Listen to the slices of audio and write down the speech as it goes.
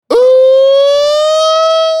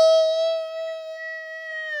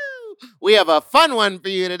We have a fun one for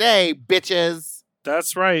you today, bitches.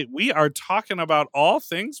 That's right. We are talking about all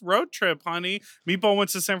things road trip, honey. Meatball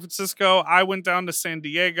went to San Francisco. I went down to San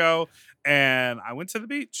Diego, and I went to the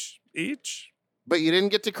beach each. But you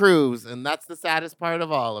didn't get to cruise, and that's the saddest part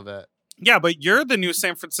of all of it. Yeah, but you're the new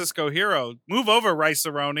San Francisco hero. Move over,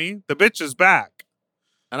 Rice-A-Roni. The bitch is back.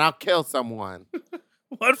 And I'll kill someone.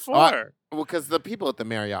 What for? Well, because the people at the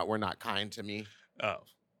Marriott were not kind to me. Oh.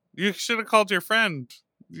 You should have called your friend,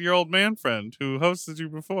 your old man friend, who hosted you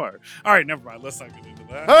before. All right, never mind. Let's not get into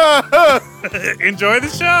that. Enjoy the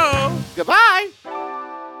show. Goodbye.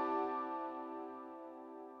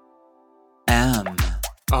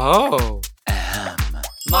 Oh.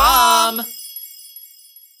 Mom!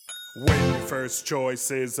 When your first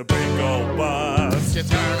choice is a big old bus, You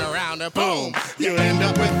turn around and boom, you end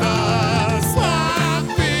up with us.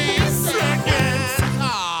 Sloppy seconds.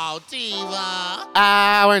 Oh, diva.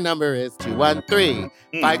 Our number is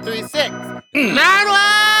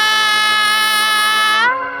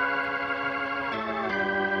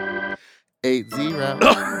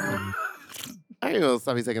 213-536-9180. I know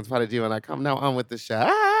Sloppy Seconds Pot of Gmail.com. Now on with the show.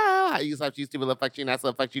 I use Slap you, stupid little fuck you, nasty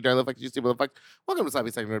little fuck you, dirty little fuck you, stupid little fuck. Welcome to Sloppy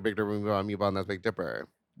Seconds, Big Dipper. We go on Meatball, and that's Big Dipper.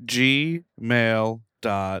 gmail.com.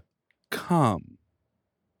 Come.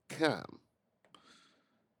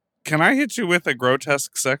 Can I hit you with a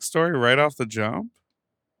grotesque sex story right off the jump?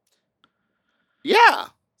 Yeah.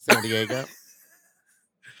 San Diego.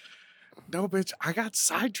 No, bitch, I got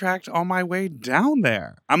sidetracked on my way down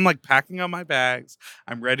there. I'm like packing up my bags.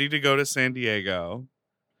 I'm ready to go to San Diego.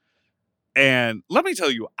 And let me tell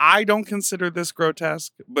you, I don't consider this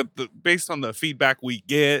grotesque, but based on the feedback we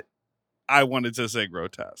get, I wanted to say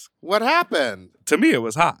grotesque. What happened? To me, it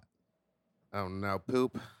was hot. Oh, no.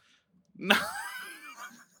 Poop. No.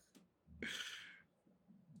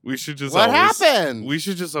 We should just What happened? We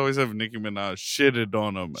should just always have Nicki Minaj shitted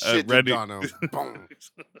on him. Shitted on him. Boom.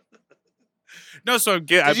 No, so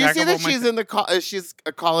Did you see that she's in the she's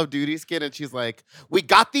a Call of Duty skin and she's like, "We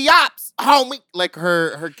got the ops, homie." Like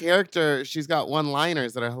her character, she's got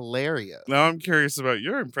one-liners that are hilarious. Now I'm curious about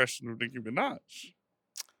your impression of Nicki Minaj.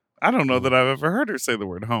 I don't know that I've ever heard her say the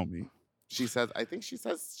word homie. She says, I think she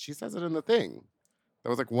says it in the thing. That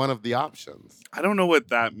was like one of the options. I don't know what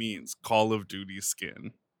that means. Call of Duty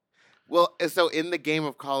skin. Well, so in the game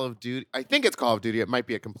of Call of Duty, I think it's Call of Duty. It might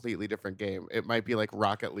be a completely different game. It might be like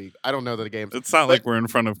Rocket League. I don't know the game. It's not like we're in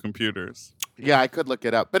front of computers. Yeah, I could look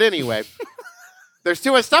it up. But anyway, there's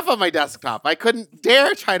too much stuff on my desktop. I couldn't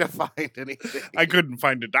dare try to find anything. I couldn't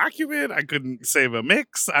find a document. I couldn't save a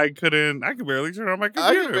mix. I could barely turn on my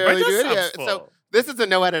computer. I could barely My do it. desktop's Yeah. full. So this is a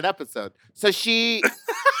no-edit episode. So she,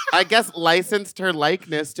 I guess, licensed her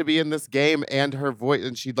likeness to be in this game and her voice,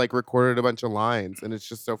 and she'd like recorded a bunch of lines, and it's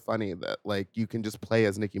just so funny that like you can just play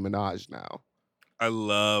as Nicki Minaj now. I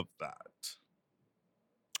love that.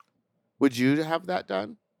 Would you have that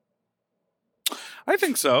done? I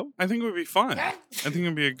think so. I think it would be fun. I think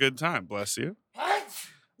it'd be a good time. Bless you.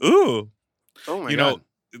 Ooh. Oh my You god!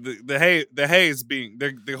 know, the hay is being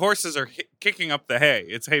the horses are kicking up the hay.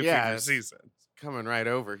 It's hay fever season. Coming right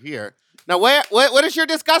over here. Now, what is your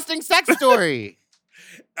disgusting sex story?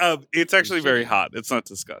 It's actually very hot. It's not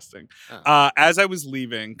disgusting. As I was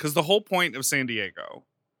leaving, because the whole point of San Diego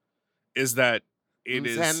is that it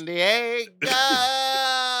is San Diego.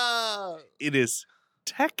 it is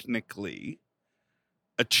technically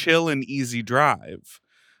a chill and easy drive,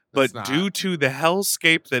 but due to the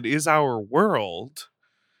hellscape that is our world,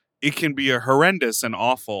 it can be a horrendous and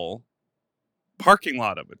awful parking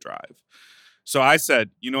lot of a drive. So I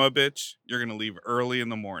said, you know what, bitch? You're going to leave early in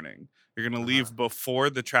the morning. You're going to leave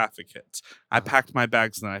before the traffic hits. I packed my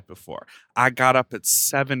bags the night before. I got up at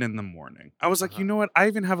 7 in the morning. I was like, you know what? I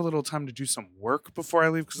even have a little time to do some work before I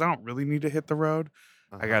leave because I don't really need to hit the road.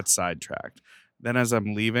 I got sidetracked. Then as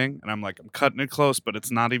I'm leaving, and I'm like, I'm cutting it close, but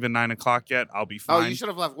it's not even 9 o'clock yet. I'll be fine. Oh, you should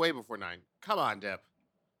have left way before 9. Come on, Dip.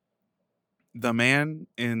 The man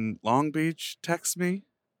in Long Beach texts me,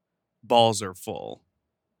 balls are full.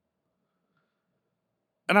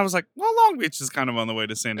 And I was like, well, Long Beach is kind of on the way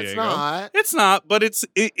to San Diego. It's not. It's not, but it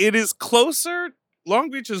is closer. Long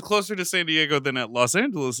Beach is closer to San Diego than at Los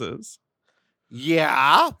Angeles is.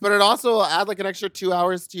 Yeah, but it also will add like an extra 2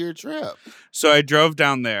 hours to your trip. So I drove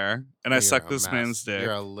down there, and I You're sucked a this mess. man's dick.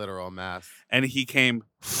 You're a literal mess. And he came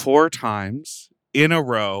 4 times in a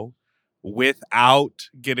row without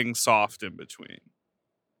getting soft in between.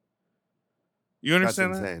 You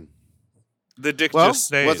understand That's that? insane. The dick Well, just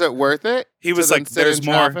stayed. was it worth it? He was to then like, sit there's in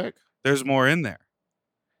more. traffic? There's more in there.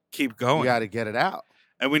 Keep going. You got to get it out.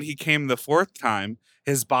 And when he came the 4th time,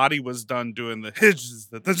 his body was done doing the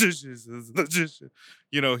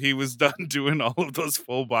he was done doing all of those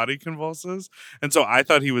full body convulses. And so I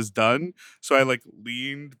thought he was done. So I like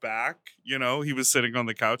leaned back, he was sitting on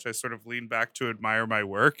the couch. I sort of leaned back to admire my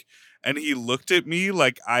work. And he looked at me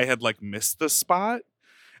like I had like missed the spot.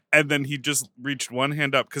 And then he just reached one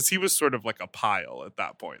hand up because he was sort of like a pile at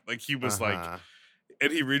that point. Like he was like,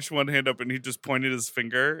 and he reached one hand up and he just pointed his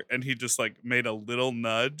finger and he just like made a little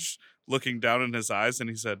nudge looking down in his eyes. And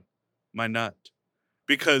he said, my nut,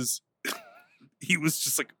 because he was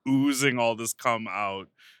just like oozing all this cum out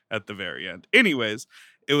at the very end. Anyways,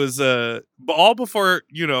 it was all before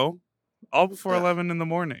 11 in the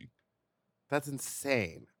morning. That's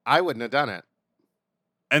insane. I wouldn't have done it.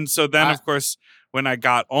 And so then, of course, when I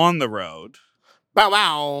got on the road,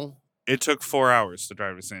 wow, it took 4 hours to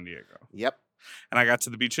drive to San Diego. Yep. And I got to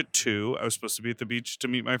the beach at 2. I was supposed to be at the beach to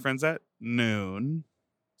meet my friends at noon.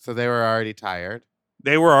 So they were already tired.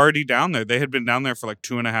 They were already down there. They had been down there for like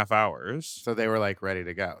 2.5 hours. So they were like ready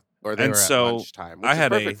to go. Or they were at lunchtime, which is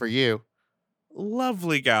perfect for you.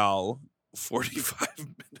 Lovely gal, 45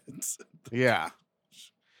 minutes. Yeah.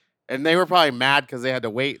 And they were probably mad because they had to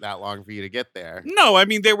wait that long for you to get there. No, I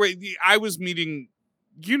mean, I was meeting,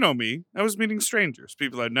 you know me, I was meeting strangers,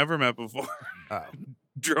 people I'd never met before. Oh.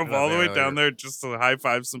 Drove all the way down there just to high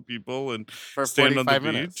five some people and for stand on the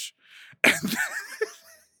minutes. beach.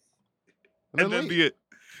 And then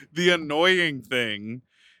the annoying thing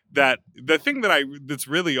that's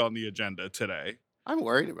really on the agenda today. I'm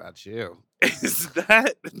worried about you. Is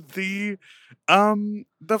that the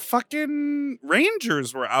fucking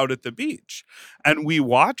Rangers were out at the beach and we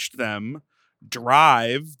watched them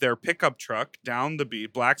drive their pickup truck down the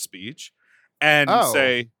beach, Black's Beach, and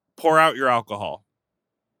say, pour out your alcohol.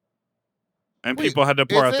 And people had to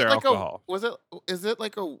pour out their alcohol. Is it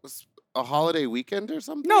like a holiday weekend or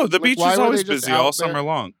something? No, the beach is always busy all summer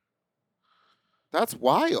long. That's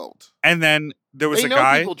wild. And then there was a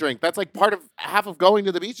guy. People drink. That's like half of going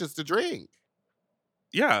to the beach is to drink.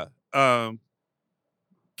 Yeah.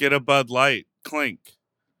 Get a Bud Light. Clink.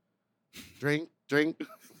 Drink.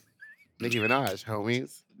 Nicki Minaj,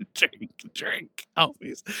 homies. Drink,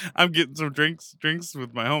 homies. I'm getting some drinks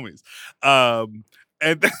with my homies.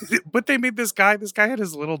 But they made this guy had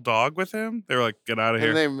his little dog with him. They were like, get out of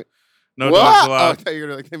here. No dogs allowed.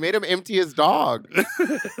 They made him empty his dog.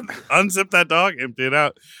 Unzip that dog, empty it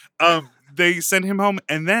out. They sent him home,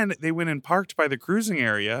 and then they went and parked by the cruising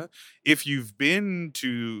area. If you've been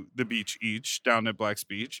to the beach down at Black's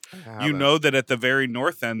Beach, you know that at the very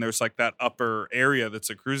north end, there's like that upper area that's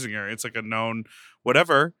a cruising area. It's like a known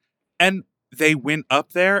whatever. And they went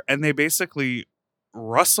up there, and they basically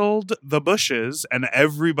rustled the bushes, and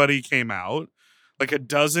everybody came out. Like a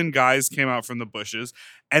dozen guys came out from the bushes,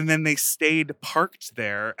 and then they stayed parked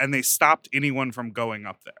there, and they stopped anyone from going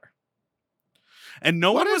up there. And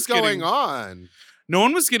what was going on? No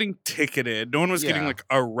one was getting ticketed. No one was getting like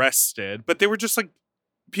arrested, but they were just like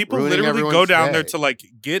people ruining literally go down day. there to like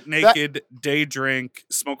get naked, day drink,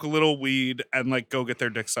 smoke a little weed, and like go get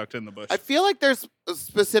their dick sucked in the bush. I feel like there's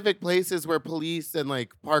specific places where police and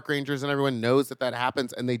like park rangers and everyone knows that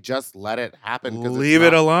happens, and they just let it happen. Leave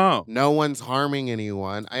it alone. No one's harming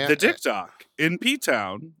anyone. The Dick Dock in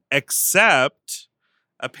P-Town, except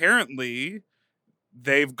apparently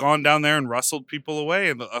they've gone down there and rustled people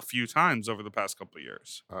away a few times over the past couple of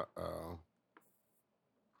years.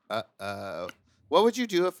 What would you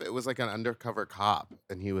do if it was like an undercover cop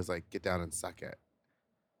and he was like, get down and suck it?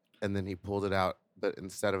 And then he pulled it out, but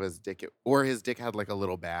instead of his dick, his dick had like a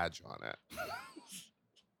little badge on it.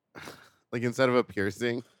 Like instead of a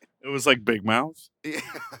piercing. It was like Big Mouth. Yeah.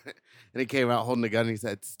 And he came out holding a gun and he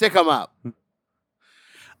said, stick him up.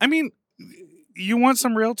 I mean, you want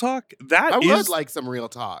some real talk? I would like some real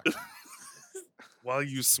talk. While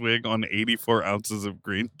you swig on 84 ounces of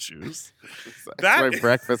green juice. That's my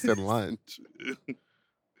breakfast and lunch.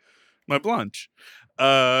 My blunch.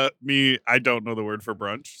 I don't know the word for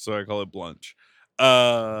brunch, so I call it blunch.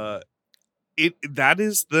 That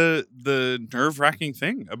is the nerve-wracking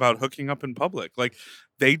thing about hooking up in public. Like,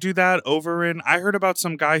 they do that I heard about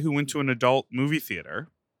some guy who went to an adult movie theater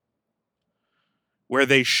where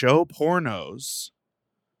they show pornos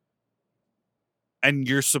and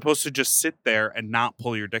you're supposed to just sit there and not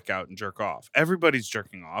pull your dick out and jerk off. Everybody's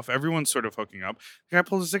jerking off. Everyone's sort of hooking up. The guy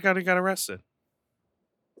pulled his dick out and got arrested.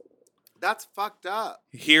 That's fucked up.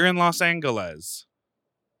 Here in Los Angeles.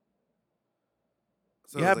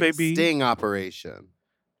 So yeah, baby. Sting operation.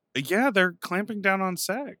 Yeah, they're clamping down on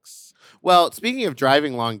sex. Well, speaking of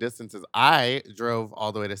driving long distances, I drove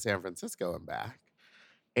all the way to San Francisco and back.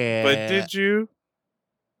 But did you?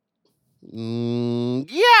 Yeah,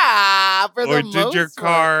 for the Or most did your part.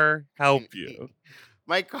 car help you?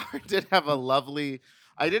 My car did have a lovely.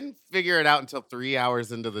 I didn't figure it out until 3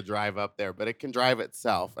 hours into the drive up there, but it can drive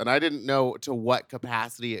itself, and I didn't know to what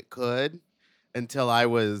capacity it could until I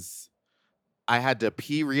had to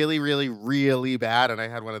pee really, really, really bad, and I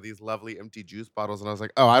had one of these lovely empty juice bottles, and I was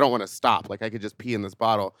like, "Oh, I don't want to stop. Like, I could just pee in this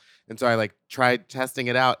bottle." And so I like tried testing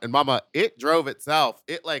it out, and Mama, it drove itself.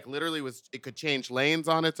 It like literally was. It could change lanes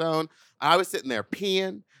on its own. I was sitting there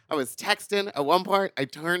peeing. I was texting. At one point, I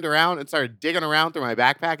turned around and started digging around through my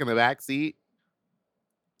backpack in the back seat,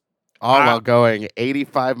 all while going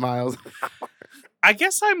 85 miles. I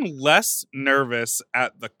guess I'm less nervous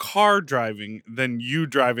at the car driving than you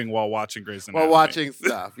driving while watching Grey's Anatomy. While watching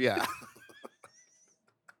stuff, yeah.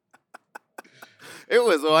 It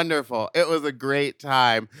was wonderful. It was a great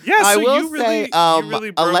time. Yeah, so I will you say,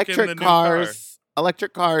 really broke in electric the new car.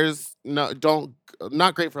 cars, not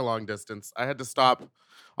great for long distance. I had to stop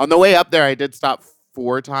on the way up there. I did stop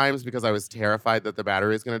 4 times because I was terrified that the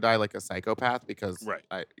battery was going to die like a psychopath because Right.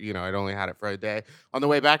 I'd only had it for a day. On the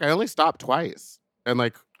way back, I only stopped twice, and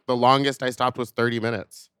like the longest I stopped was 30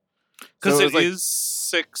 minutes. Because So it was, is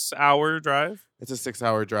 6-hour drive. It's a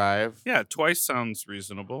 6-hour drive. Yeah, twice sounds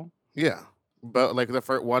reasonable. Yeah. But like the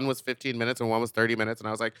first one was 15 minutes and one was 30 minutes. And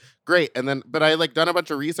I was like, great. And then, but I like done a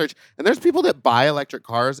bunch of research, and there's people that buy electric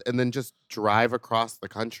cars and then just drive across the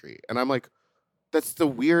country. And I'm like, that's the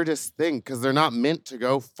weirdest thing because they're not meant to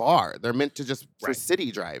go far. They're meant to just for Right.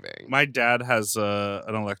 city driving. My dad has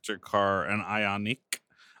an electric car, an Ioniq.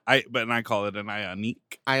 I call it an Ioniq.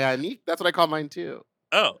 Ioniq, that's what I call mine too.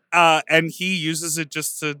 Oh, and he uses it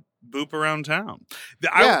just to boop around town.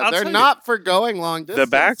 I'll they're not for going long distance.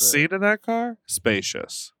 The back seat of that car,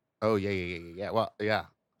 spacious. Oh, yeah. Well, yeah.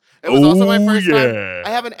 It was also my first time. Yeah. I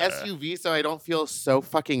have an SUV, so I don't feel so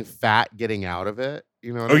fucking fat getting out of it.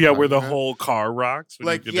 You know what Oh I'm yeah, where the talking about? whole car rocks. when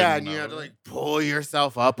Like, you get yeah, in and you have to out. like pull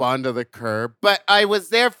yourself up onto the curb. But I was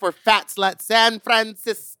there for Fat Slut San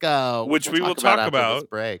Francisco, Which we will talk after about. this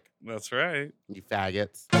break. That's right. You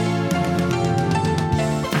faggots.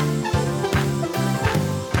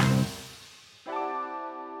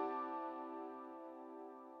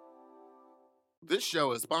 This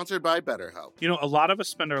show is sponsored by BetterHelp. You know, a lot of us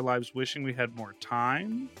spend our lives wishing we had more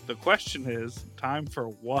time. The question is, time for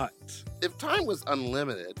what? If time was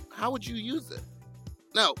unlimited, how would you use it?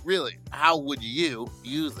 No, really, how would you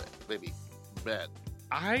use it, baby? Bet.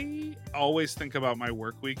 I always think about my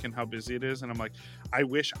work week and how busy it is, and I'm like, I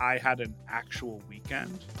wish I had an actual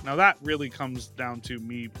weekend. Now, that really comes down to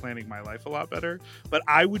me planning my life a lot better, but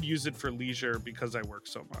I would use it for leisure because I work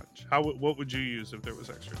so much. What would you use if there was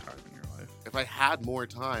extra time in your life? If I had more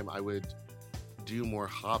time, I would do more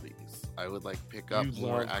hobbies. I would like pick up You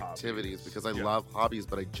more love activities hobbies. because I Yeah. love hobbies,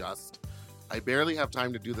 but I barely have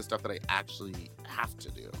time to do the stuff that I actually have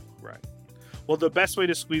to do. Right. Well, the best way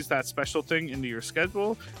to squeeze that special thing into your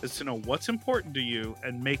schedule is to know what's important to you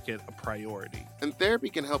and make it a priority. And therapy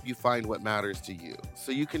can help you find what matters to you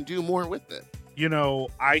so you can do more with it. You know,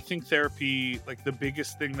 I think therapy, like the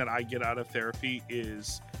biggest thing that I get out of therapy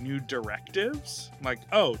is new directives. Like,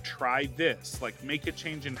 oh, try this. Like, make a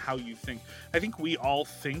change in how you think. I think we all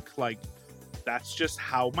think like, that's just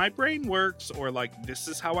how my brain works, or like, this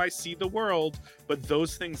is how I see the world. But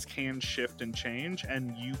those things can shift and change,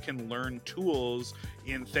 and you can learn tools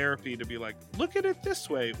in therapy to be like, look at it this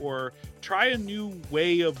way, or try a new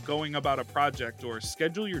way of going about a project, or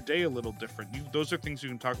schedule your day a little different. Those are things you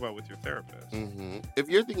can talk about with your therapist. If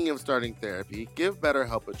you're thinking of starting therapy, give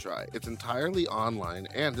BetterHelp a try. It's entirely online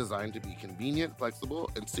and designed to be convenient,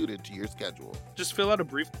 flexible, and suited to your schedule. Just fill out a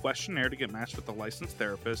brief questionnaire to get matched with a licensed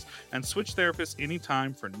therapist and switch therapists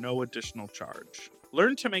anytime for no additional charge.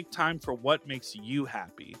 Learn to make time for what makes you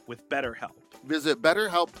happy with BetterHelp. Visit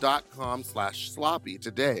betterhelp.com/sloppy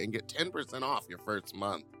today and get 10% off your first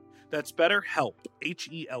month. That's BetterHelp,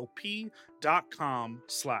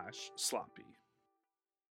 HELP.com/sloppy.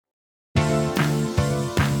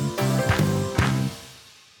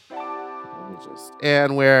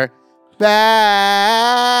 And we're back.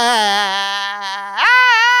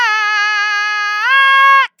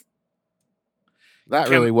 That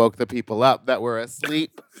really woke the people up that were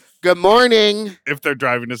asleep. Good morning. If they're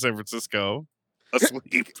driving to San Francisco,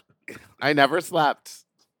 asleep. I never slept.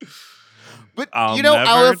 But I'll you know,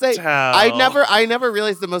 I will say, tell. I never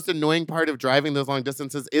realized the most annoying part of driving those long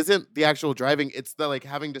distances isn't the actual driving. It's the like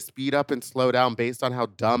having to speed up and slow down based on how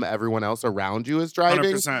dumb everyone else around you is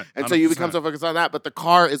driving. 100%, And so you become 100%. so focused on that. But the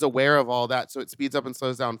car is aware of all that. So it speeds up and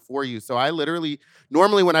slows down for you. So I literally,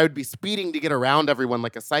 normally when I would be speeding to get around everyone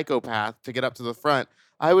like a psychopath to get up to the front,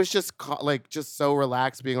 I was just just so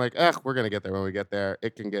relaxed, being like, ugh, we're going to get there when we get there.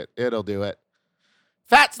 It'll do it.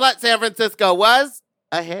 Fat Slut San Francisco was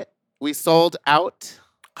a hit. We sold out.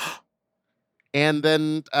 And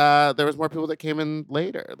then there was more people that came in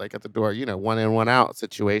later, like at the door, you know, one in, one out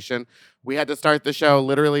situation. We had to start the show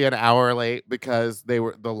literally an hour late because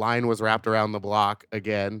the line was wrapped around the block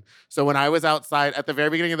again. So when I was outside at the very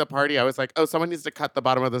beginning of the party, I was like, oh, someone needs to cut the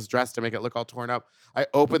bottom of this dress to make it look all torn up. I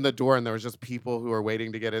opened the door and there was just people who were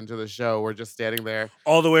waiting to get into the show. We're just standing there.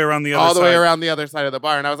 All the way around the other All the side. way around the other side of the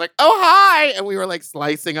bar. And I was like, oh, hi. And we were like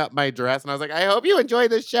slicing up my dress. And I was like, I hope you enjoy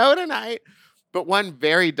the show tonight. But one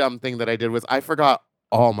very dumb thing that I did was I forgot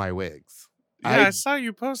all my wigs. Yeah, I saw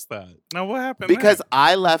you post that. Now, what happened Because there?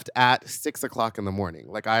 I left at 6 o'clock in the morning.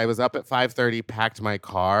 Like I was up at 5:30, packed my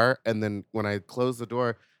car. And then when I closed the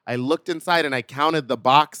door, I looked inside and I counted the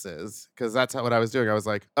boxes because that's what I was doing. I was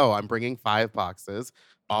like, oh, I'm bringing 5 boxes.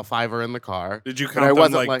 All 5 are in the car. Did you But count I them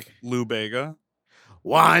wasn't like Lou Bega?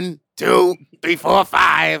 1, 2, 3, 4,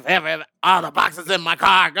 5. All the boxes in my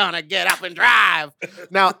car gonna get up and drive.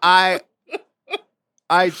 Now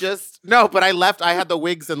but I left. I had the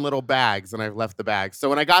wigs in little bags, and I left the bags. So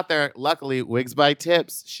when I got there, luckily, Wigs by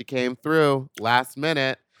Tips, she came through last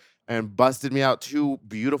minute and busted me out 2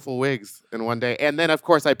 beautiful wigs in one day. And then, of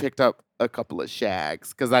course, I picked up a couple of shags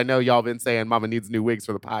because I know y'all been saying Mama needs new wigs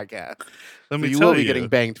for the podcast. Let me you tell will be getting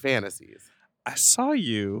banged fantasies. I saw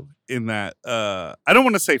you in that. I don't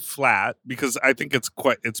want to say flat because I think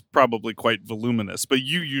it's probably quite voluminous. But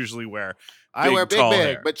you usually wear. I wear big,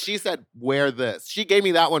 hair. but she said, wear this. She gave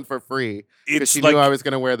me that one for free because It's she like knew I was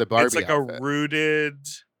going to wear the Barbie It's like outfit. a rooted.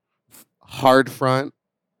 Hard front.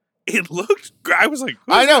 It looked. I was like,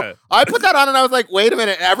 I know. That? I put that on and I was like, wait a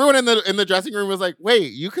minute. Everyone in the dressing room was like,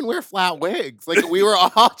 wait, you can wear flat wigs. Like we were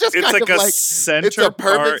all just it's kind like of a like center it's a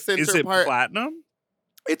perfect part. center Is it part. platinum?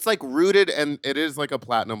 It's like rooted and it is like a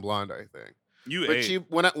platinum blonde, I think.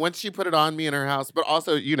 But once she put it on me in her house, but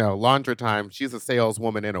also, you know, laundry time, she's a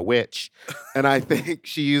saleswoman and a witch. And I think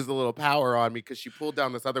she used a little power on me because she pulled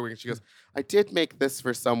down this other wig and she goes, I did make this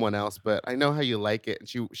for someone else, but I know how you like it. And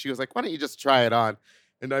she was like, why don't you just try it on?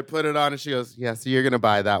 And I put it on, and she goes, "Yeah, so you're gonna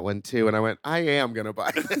buy that one too." And I went, "I am gonna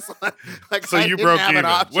buy this one." Like, so you broke even.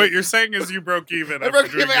 What you're saying is you broke even. I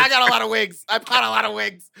broke even. I got a lot of wigs. I bought a lot of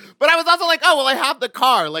wigs, but I was also like, "Oh well, I have the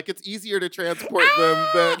car. Like, it's easier to transport them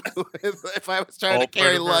than if I was trying to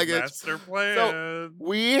carry luggage." Master plan. So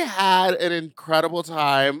we had an incredible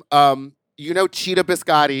time. You know, Cheetah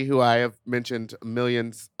Biscotti, who I have mentioned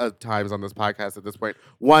millions of times on this podcast at this point,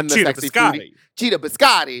 won the Cheetah Sexy Biscotti. Foodie. Cheetah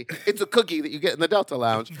Biscotti. It's a cookie that you get in the Delta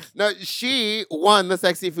Lounge. Now, she won the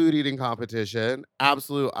Sexy Food Eating Competition.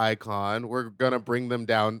 Absolute icon. We're going to bring them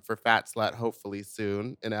down for Fat Slut hopefully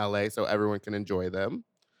soon in LA so everyone can enjoy them.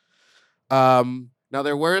 Now,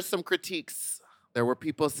 there were some critiques. There were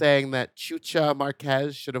people saying that Chucha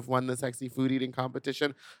Marquez should have won the Sexy Food Eating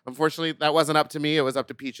Competition. Unfortunately, that wasn't up to me. It was up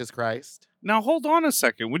to Peaches Christ. Now, hold on a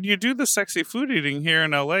second. When you do the Sexy Food Eating here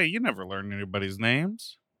in LA, you never learn anybody's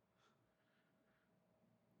names.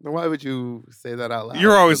 Why would you say that out loud?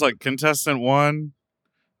 You're always like, contestant 1,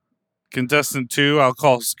 contestant 2, I'll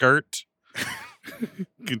call Skirt.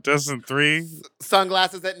 Contestant 3.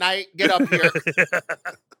 Sunglasses at night, get up here.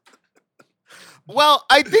 Well,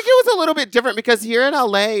 I think it was a little bit different because here in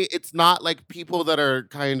LA, it's not like people that are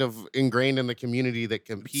kind of ingrained in the community that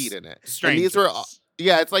compete in it. Strangers. And these were,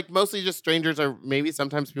 it's like mostly just strangers or maybe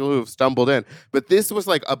sometimes people who have stumbled in. But this was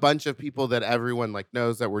like a bunch of people that everyone like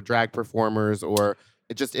knows that were drag performers or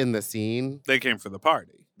just in the scene. They came for the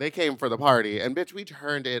party. They came for the party. And bitch, we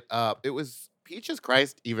turned it up. It was Peaches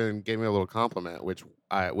Christ even gave me a little compliment, which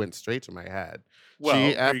went straight to my head. Well,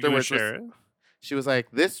 she afterwards share it? She was like,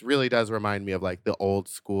 this really does remind me of like the old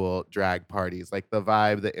school drag parties, like the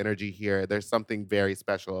vibe, the energy here. There's something very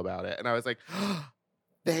special about it. And I was like,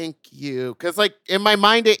 thank you. Because like in my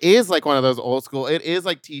mind, it is like one of those old school. It is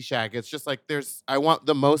like T-Shack. It's just like I want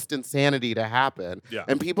the most insanity to happen. Yeah.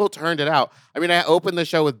 And people turned it out. I mean, I opened the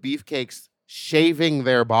show with Beefcakes shaving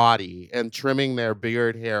their body and trimming their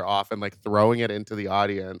beard hair off and like throwing it into the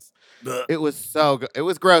audience. Ugh. It was so good. It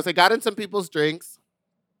was gross. It got in some people's drinks.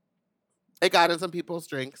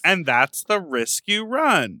 And that's the risk you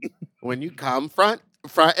run. When you come front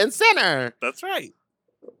and center. That's right.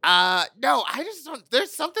 No, I just don't.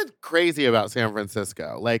 There's something crazy about San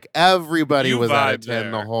Francisco. Like everybody You was at a vibe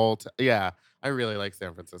 10 the there. whole time. Yeah, I really like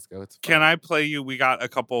San Francisco. It's fun. Can I play you? We got a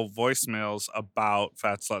couple voicemails about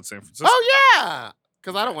Fat Slut San Francisco. Oh yeah,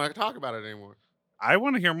 because I don't want to talk about it anymore. I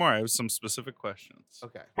want to hear more. I have some specific questions.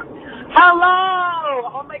 Okay.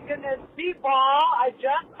 Hello! Oh my goodness, people!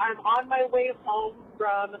 I'm on my way home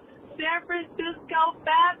from San Francisco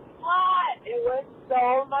Fat Slut. It was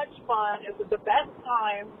so much fun. It was the best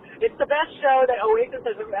time. It's the best show that Oasis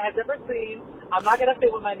has ever seen. I'm not gonna say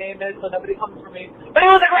what my name is so nobody comes for me. But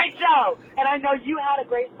it was a great show! And I know you had a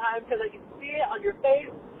great time because I can see it on your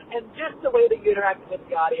face and just the way that you interacted with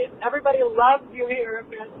the audience. Everybody loves you here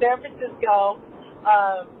in San Francisco.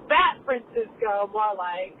 Fat Francisco, more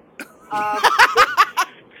like.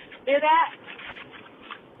 Hear that?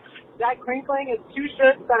 That crinkling is 2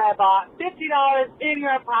 shirts that I bought. $50 in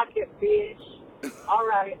your pocket, bitch. All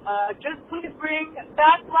right. Just please bring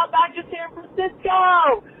Fat Slut back to San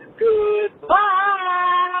Francisco. Goodbye.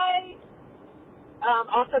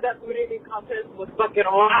 Also, that food eating contest was fucking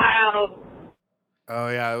wild. Oh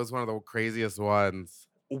yeah, it was one of the craziest ones.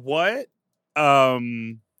 What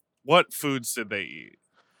foods did they eat?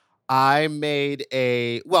 I made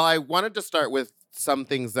I wanted to start with some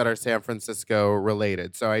things that are San Francisco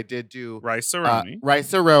related. So I did do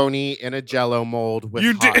Rice-A-Roni. in a Jello mold with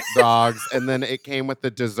You hot did. dogs, and then it came with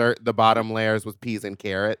the dessert. The bottom layers was peas and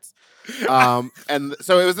carrots. And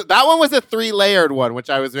so that one was a 3-layered one, which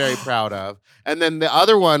I was very proud of. And then the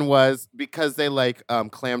other one was because they like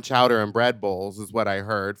clam chowder and bread bowls, is what I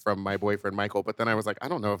heard from my boyfriend Michael. But then I was like, I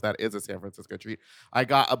don't know if that is a San Francisco treat. I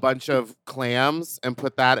got a bunch of clams and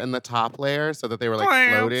put that in the top layer so that they were like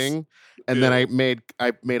floating. And then I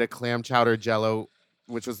made a clam chowder Jello,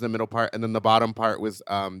 which was the middle part, and then the bottom part was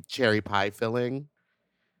cherry pie filling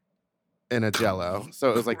in a Jello. So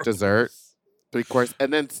it was like dessert. 3-course.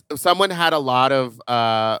 And then someone had a lot of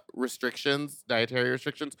dietary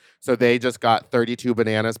restrictions. So they just got 32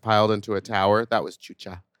 bananas piled into a tower. That was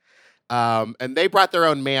chucha. And they brought their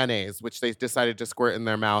own mayonnaise, which they decided to squirt in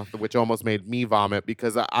their mouth, which almost made me vomit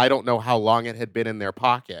because I don't know how long it had been in their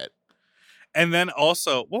pocket. And then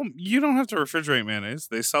also, you don't have to refrigerate mayonnaise.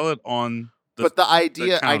 They sell it on the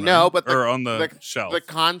idea, counter, I know, but on the shelf. The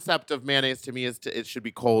concept of mayonnaise to me is it should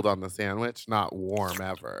be cold on the sandwich, not warm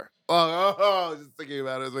ever. Just thinking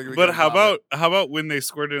about it. But how about when they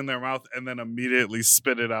squirt it in their mouth and then immediately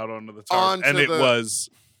spit it out onto the tower, and it was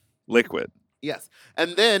liquid. Yes.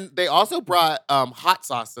 And then they also brought hot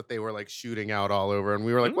sauce that they were like shooting out all over. And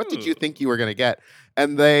we were like, what did you think you were going to get?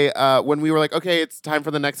 And they, when we were like, okay, it's time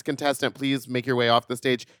for the next contestant, please make your way off the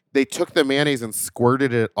stage. They took the mayonnaise and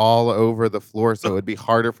squirted it all over the floor so it would be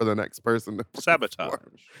harder for the next person to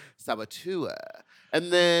sabotage. Saboteur.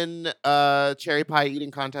 And then cherry pie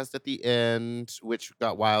eating contest at the end, which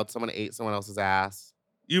got wild. Someone ate someone else's ass.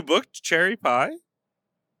 You booked cherry pie?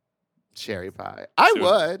 Cherry pie. I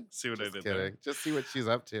would. See what I did kidding. there. Just see what she's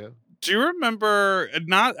up to. Do you remember,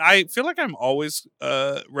 I feel like I'm always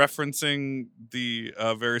referencing the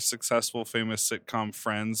very successful, famous sitcom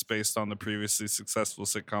Friends based on the previously successful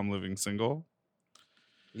sitcom Living Single?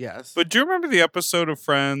 Yes. But do you remember the episode of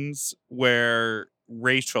Friends where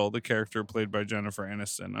Rachel, the character played by Jennifer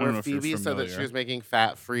Aniston, I don't know if Phoebe you're said familiar. that she was making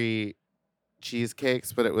fat-free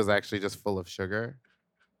cheesecakes, but it was actually just full of sugar?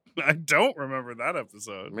 I don't remember that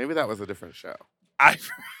episode. Maybe that was a different show.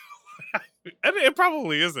 It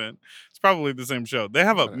probably isn't. It's probably the same show. They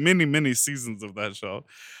have many seasons of that show.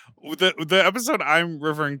 The episode I'm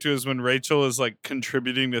referring to is when Rachel is like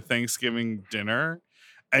contributing to Thanksgiving dinner,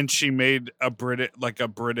 and she made a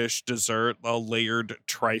British dessert, a layered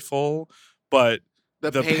trifle, but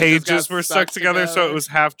the pages were stuck together, so it was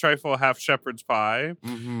half trifle, half shepherd's pie.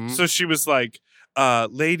 Mm-hmm. So she was like,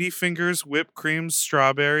 lady fingers, whipped cream,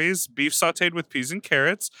 strawberries, beef sauteed with peas and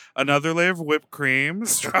carrots, another layer of whipped cream,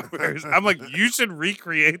 strawberries. I'm like, you should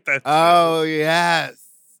recreate that. Oh, yes.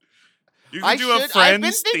 You can do a Friends I've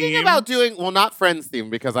been thinking about doing, not Friends theme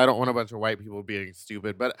because I don't want a bunch of white people being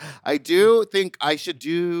stupid, but I do think I should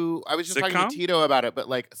do, I was just talking to Tito about it, but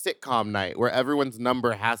like sitcom night where everyone's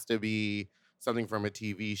number has to be something from a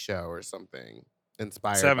TV show or something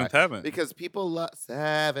inspired Seventh Heaven. Because people love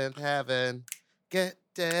Seventh Heaven. Get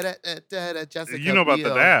Jessica You know about Biel.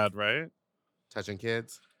 the dad, right? Touching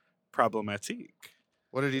kids. Problematique.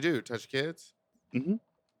 What did he do? Touch kids? Mm-hmm.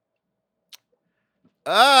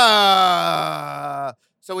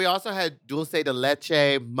 So we also had Dulce de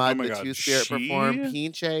Leche, Mud Oh my the God, Two-Spirit she? performed,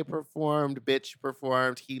 Pinche performed, Bitch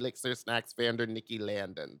performed, Helixer, Snacks, Vander, Nikki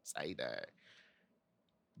Landon, Cider.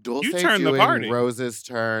 Dulce You turned the doing party. Rose's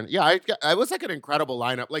turn. Yeah, I was like an incredible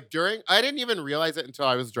lineup. Like I didn't even realize it until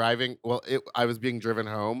I was driving. Well, I was being driven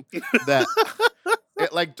home. That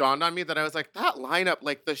it like dawned on me that I was like, that lineup,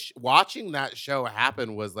 like watching that show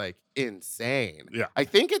happen was like insane. Yeah. I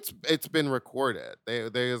think it's been recorded.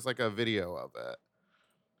 There's like a video of it.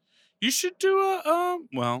 You should do a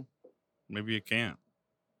well, maybe you can't.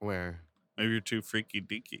 Where? Maybe you're too freaky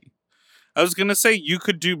deaky. I was gonna say you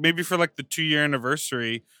could do maybe for like the 2-year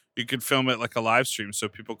anniversary, you could film it like a live stream so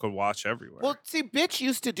people could watch everywhere. Well, see, Bitch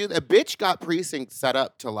used to do that. Bitch got Precinct set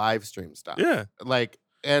up to live stream stuff. Yeah. Like,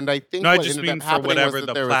 and I think No, I what just ended mean up for happening whatever was that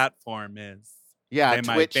the there was- platform is. Yeah, they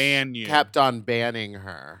might Twitch ban you. kept on banning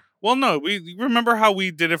her. Well, no, we remember how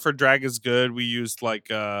we did it for Drag is Good. We used like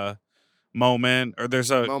Moment, or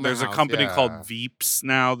there's a Moment House, company called yeah. Veeps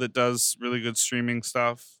now that does really good streaming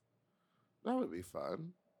stuff. That would be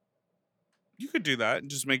fun. You could do that and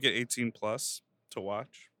just make it 18 plus to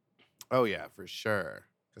watch. Oh yeah, for sure.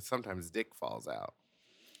 Because sometimes dick falls out.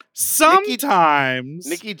 Sometimes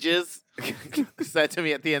Nikki Jizz said to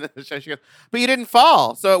me at the end of the show, she goes, "But you didn't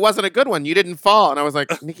fall, so it wasn't a good one. You didn't fall." And I was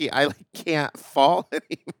like, "Nikki, I like can't fall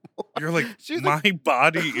anymore." you're like, She's my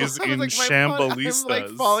body is I was in like, shambolistas. I'm like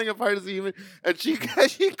falling apart as a human. And she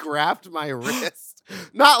grabbed my wrist.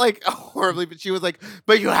 Not like horribly, but she was like,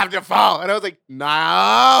 "But you have to fall." And I was like,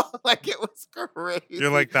 "No." Like it was crazy.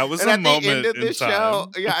 You're like, that was And a at moment the end of in the show,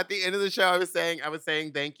 time. yeah, at the end of the show, I was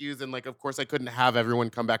saying thank yous, and like, of course, I couldn't have everyone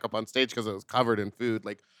come back up on stage because it was covered in food.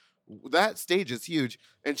 Like, that stage is huge,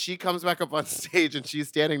 and she comes back up on stage, and she's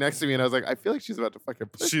standing next to me, and I was like, I feel like she's about to fucking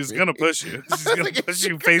push She's me. gonna push you. She's was gonna like, push "Is she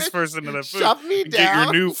you face gonna first into the food. shove me And get your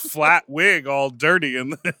down?" new flat wig all dirty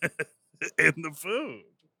in the food.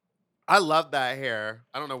 I love that hair.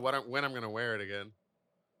 I don't know when I'm gonna wear it again.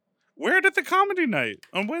 Wear it at the comedy night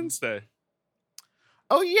on Wednesday.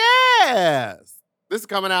 Oh yes, this is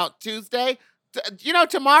coming out Tuesday.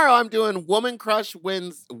 Tomorrow I'm doing Women Crush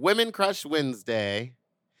Wednesday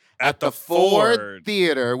at the Ford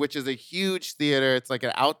Theater, which is a huge theater. It's like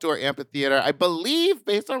an outdoor amphitheater. I believe,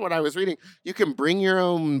 based on what I was reading, you can bring your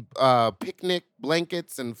own picnic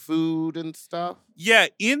blankets and food and stuff. Yeah,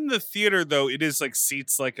 in the theater though, it is like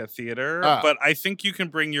seats like a theater, but I think you can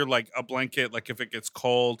bring your like a blanket, like if it gets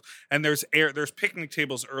cold. And there's picnic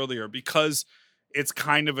tables earlier because it's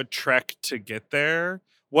kind of a trek to get there.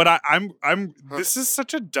 What this is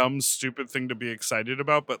such a dumb, stupid thing to be excited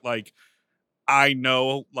about, but like I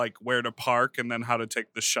know like where to park and then how to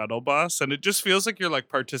take the shuttle bus, and it just feels like you're like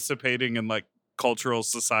participating in like cultural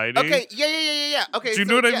society. Okay, yeah. Okay, do you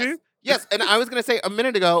know what I mean? Yes, and I was gonna say a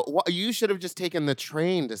minute ago, you should have just taken the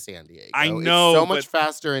train to San Diego. I know, it's so much but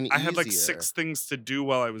faster and easier. I had like 6 things to do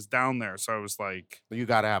while I was down there, so I was like, You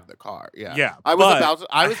gotta have the car. Yeah. yeah. I was but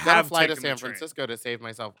I was gonna have fly to taken the San train. Francisco to save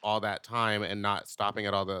myself all that time and not stopping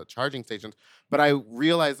at all the charging stations. But I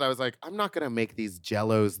realized I was like, I'm not gonna make these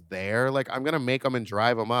Jellos there. Like I'm gonna make them and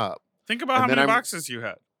drive them up. Think about And how then many I'm- boxes you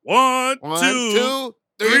had. One, 1, two. 2,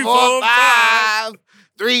 3, 3, 4, 4, 5.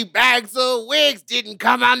 3 bags of wigs didn't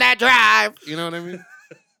come on that drive. You know what I mean?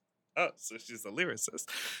 Oh, so she's a lyricist.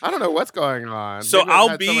 I don't know what's going on. So Maybe I've I'll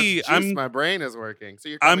had so much be- juice, my brain is working. So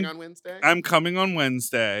you're coming on Wednesday? I'm coming on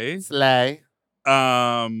Wednesday. Slay.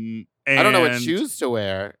 And I don't know what shoes to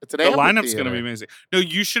wear. Today The lineup's going to be amazing. No,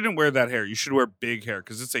 you shouldn't wear that hair. You should wear big hair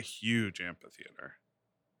because it's a huge amphitheater.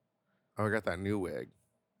 Oh, I got that new wig.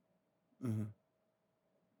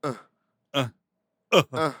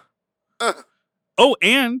 Oh,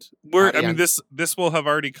 and Hot I mean Ian. this will have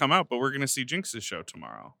already come out, but we're going to see Jinx's show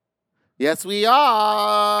tomorrow. Yes, we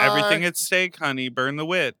are. Everything at stake, honey. Burn the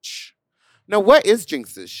witch. No, what is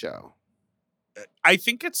Jinx's show? I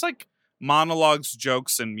think it's like monologues,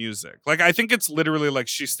 jokes, and music. Like I think it's literally like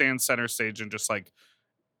she stands center stage and just like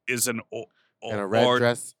is an In a red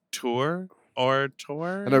dress. tour.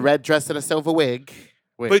 In a red dress and a silver wig.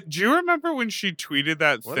 Wait, But do you remember when she tweeted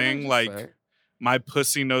that what did I thing just like say? my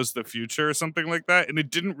pussy knows the future or something like that? And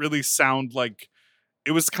it didn't really sound like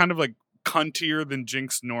it was kind of like cuntier than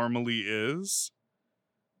Jinx normally is.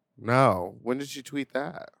 No. When did she tweet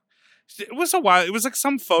that? It was a while. It was like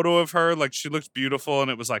some photo of her, like she looked beautiful,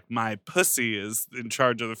 and it was like my pussy is in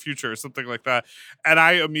charge of the future or something like that. And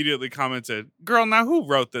I immediately commented, "Girl, now who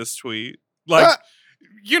wrote this tweet?" Like,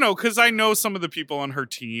 you know, because I know some of the people on her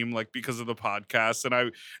team, like because of the podcast,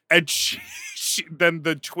 and she then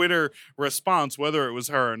the Twitter response, whether it was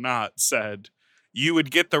her or not, said, "You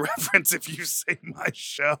would get the reference if you say my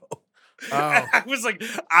show." Oh.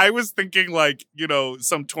 I was thinking like, you know,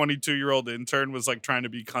 some 22-year-old intern was like trying to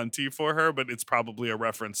be cunty for her, but it's probably a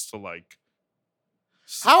reference to like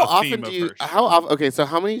How a often theme do of you her show. how often okay, so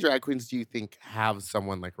how many drag queens do you think have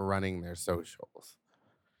someone like running their socials?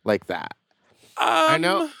 like that? I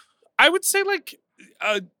know. I would say like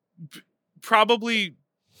probably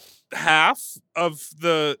half of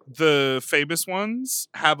the famous ones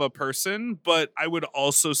have a person, but I would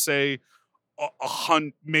also say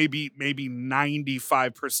maybe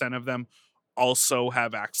 95% of them also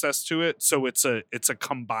have access to it. So it's a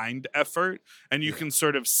combined effort, and you can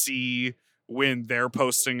sort of see when they're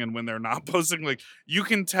posting and when they're not posting. Like you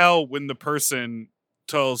can tell when the person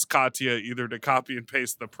tells Katya either to copy and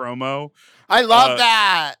paste the promo. I love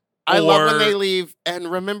that. I love when they or- leave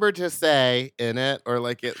and remember to say in it or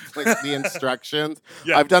like it's like the instructions.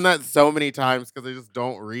 Yes. I've done that so many times because I just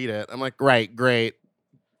don't read it. I'm like, right, great.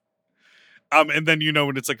 And then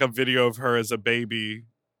when it's like a video of her as a baby,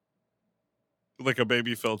 like a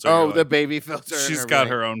baby filter. Oh, you're the like, baby filter. in she's her got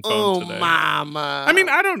brain. her own phone Oh, today. mama. I mean,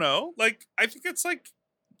 I don't know. Like, I think it's like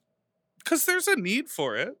because there's a need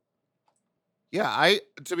for it. yeah,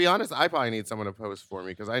 to be honest, I probably need someone to post for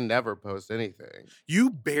me because I never post anything. You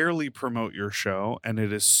barely promote your show, and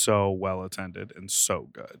it is so well attended and so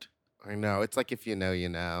good. I know. It's like if you know, you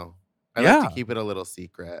know. I Yeah. like to keep it a little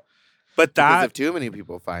secret. But Because that, if too many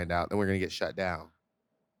people find out, then we're going to get shut down.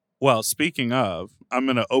 well, speaking of, I'm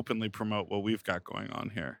going to openly promote what we've got going on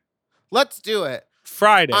here. Let's do it.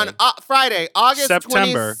 Friday. On Friday, August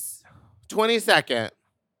September. 22nd.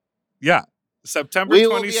 Yeah. September We 20th.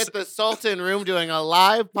 will be at the Sultan Room doing a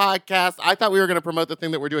live podcast. I thought we were going to promote the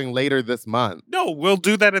thing that we're doing later this month. No, we'll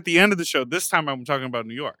do that at the end of the show. This time I'm talking about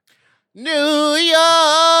New York. New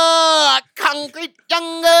York, concrete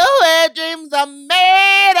jungle where dreams are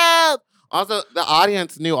made of. Also, the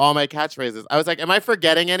audience knew all my catchphrases. I was like, am I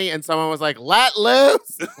forgetting any? And someone was like, let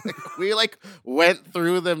loose. We went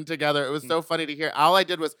through them together. It was so funny to hear. All I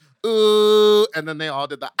did was, ooh, and then they all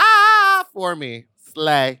did the ah for me.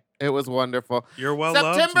 Slay. It was wonderful. You're well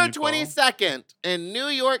September loved, Nicole. 22nd in New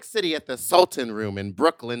York City at the Sultan Room in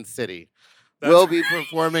Brooklyn City. That's We'll be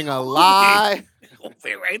performing a live... We'll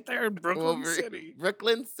be right there in Brooklyn City.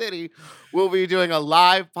 Brooklyn City. We'll be doing a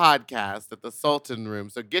live podcast at the Sultan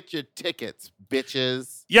Room. So get your tickets,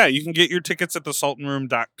 bitches. Yeah, you can get your tickets at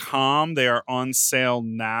thesultanroom.com. They are on sale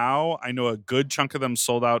now. I know a good chunk of them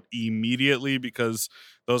sold out immediately because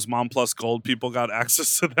those Mom Plus Gold people got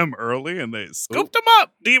access to them early and they scooped them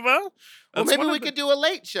up, Diva. Well, That's maybe one of we the- could do a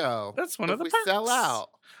late show. That's one if of the we perks. sell out.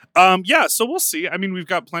 Yeah, so we'll see. I mean, we've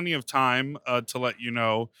got plenty of time to let you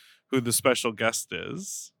know who the special guest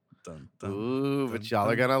is. Dun, dun, Ooh, but dun, y'all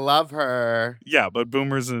are dun. gonna love her. Yeah, but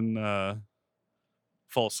Boomer's in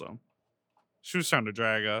Folsom. She was trying to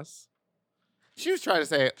drag us. She was trying to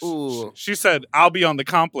say, ooh. She said, "I'll be on the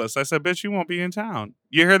comp list." I said, "Bitch, you won't be in town."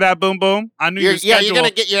 You hear that, Boom Boom? I knew your schedule.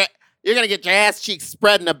 You're gonna get your ass cheeks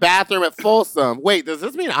spread in the bathroom at Folsom. Wait, does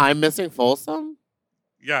this mean I'm missing Folsom?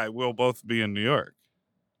 Yeah, we'll both be in New York.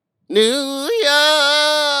 New York.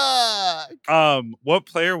 What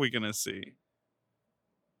play are we gonna see?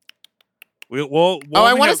 We'll I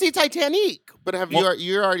only want to have- see Titanic, but Well-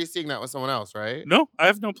 you're already seeing that with someone else, right? No, I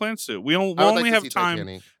have no plans to. We'll I would only like to have see time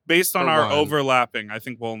Titanic. based on for our one. overlapping. I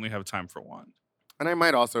think we'll only have time for one. And I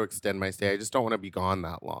might also extend my stay. I just don't want to be gone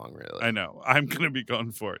that long, really. I know. I'm gonna be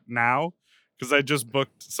going for it now because I just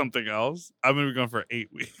booked something else. I'm gonna be going for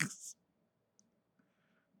 8 weeks.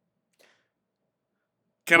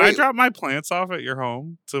 Can I Wait. drop my plants off at your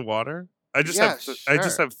home to water? I just Yeah, I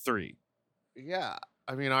just sure. have 3. Yeah.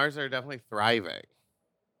 I mean, ours are definitely thriving.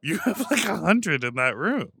 You have like 100 in that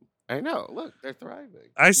room. I know. Look, they're thriving.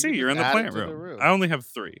 I You see. can You're in just the add it plant to the room. I only have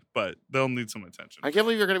 3, but they'll need some attention. I can't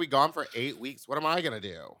believe you're going to be gone for 8 weeks. What am I going to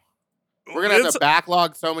do? We're going to have It's- to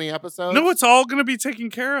backlog so many episodes. No, it's all going to be taken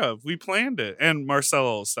care of. We planned it. And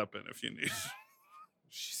Marcella will step in if you need.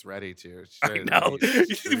 She's ready to. She's I ready to know. be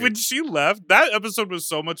the street. When she left, that episode was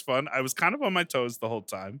so much fun. I was kind of on my toes the whole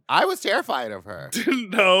time. I was terrified of her. Didn't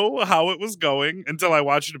know how it was going until I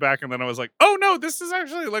watched it back, and then I was like, "Oh no, this is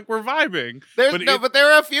actually like we're vibing." But there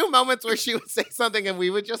were a few moments where she would say something and we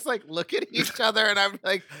would just like look at each other and I'm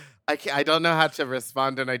like, I don't know how to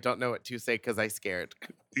respond and I don't know what to say because I scared.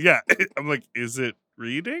 Yeah, I'm like, is it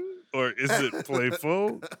reading or is it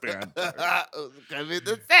playful banter? It's gonna be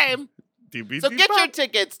the same. DBD So get your bop.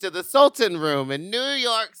 tickets to the Sultan Room in New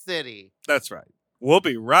York City. That's right. We'll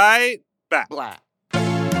be right back. Blah.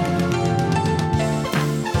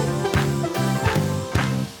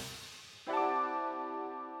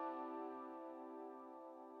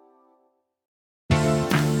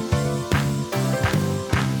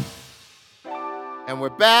 And we're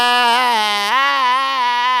back.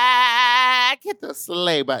 Hit the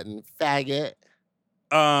sleigh button, faggot.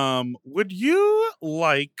 Would you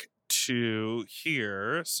like to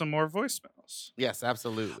hear some more voicemails? voicemails. Yes,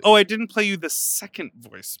 absolutely. Oh, I didn't play you the second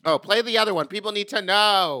voicemail. Oh, play the other one. People need to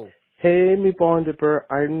know. Hey, Meatball and Dipper.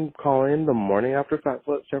 I'm calling the morning after Fat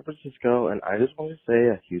Slut San Francisco, and I just want to say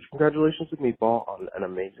a huge congratulations to Meatball on an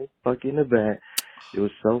amazing fucking event. It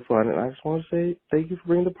was so fun, and I just want to say thank you for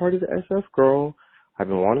bringing the party to SF, girl. I've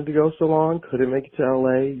been wanting to go so long, couldn't make it to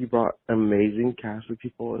LA. You brought an amazing cast of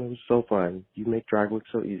people, and it was so fun. You make drag look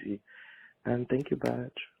so easy. And thank you, Badge.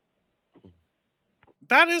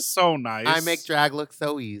 That is so nice. I make drag look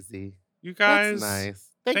so easy. You guys. That's nice.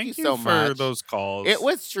 Thank you you so for much. those calls. It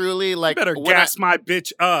was truly like You better when gas my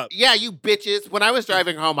bitch up. Yeah, you bitches. When I was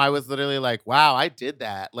driving home, I was literally like, wow, I did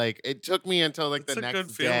that. Like, it took me until like It's the a good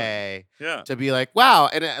next feeling. day Yeah. to be like, wow.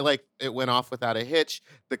 And it went off without a hitch.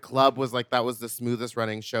 The club was like, that was the smoothest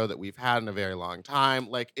running show that we've had in a very long time.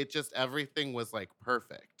 Like, it just, everything was like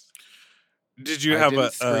perfect. Did you I have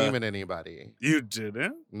didn't scream at anybody. You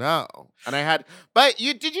didn't? No. And I had, but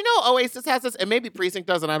did you know Oasis has this, and maybe Precinct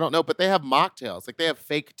does, and I don't know, but they have mocktails. Like, they have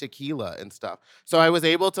fake tequila and stuff. So I was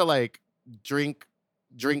able to like drink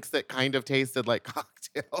drinks that kind of tasted like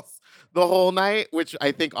cocktails the whole night, which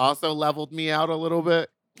I think also leveled me out a little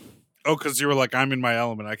bit. Oh, because you were like, I'm in my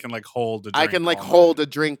element. I can like hold a drink. I can like all hold night. a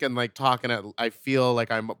drink and like talking at, I feel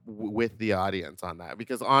like I'm with the audience on that,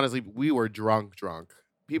 because honestly, we were drunk.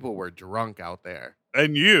 People were drunk out there.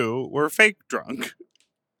 And you were fake drunk.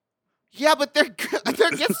 Yeah, but there gets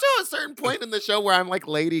to a certain point in the show where I'm like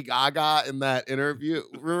Lady Gaga in that interview.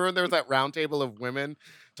 Remember when there was that round table of women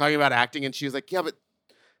talking about acting, and she was like, yeah, but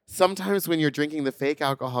sometimes when you're drinking the fake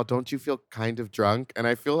alcohol, don't you feel kind of drunk? And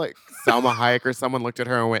I feel like Salma Hayek or someone looked at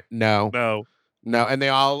her and went, no. And they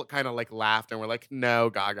all kind of like laughed and were like, no,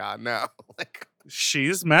 Gaga, no. Like,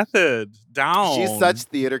 she's method. Down. she's such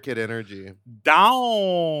theater kid energy.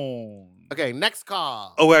 Down. Okay, next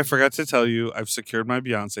call. Oh, I forgot to tell you, I've secured my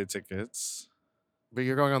Beyonce tickets. But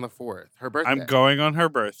you're going on the 4th. Her birthday. I'm going on her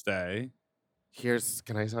birthday.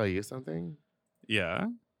 Can I tell you something? Yeah.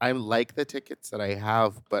 I like the tickets that I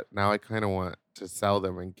have, but now I kind of want to sell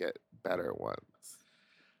them and get better ones.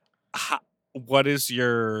 What is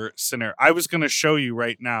your scenario? I was going to show you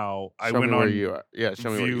right now. I Show went me on where you are. Yeah, show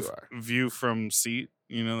me where you are. View from seat.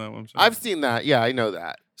 You know that one? I've seen that. Yeah, I know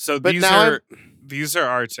that. So But these now are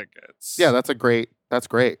our tickets. Yeah, that's great.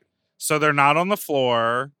 So they're not on the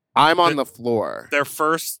floor. I'm on the floor. They're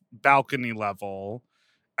first balcony level,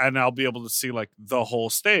 and I'll be able to see like the whole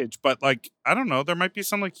stage. But like, I don't know, there might be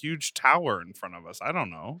some like huge tower in front of us. I don't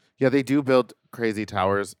know. Yeah, they do build crazy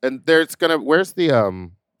towers, and where's the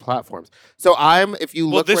platforms? So if you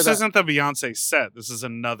look, this isn't the Beyonce set. This is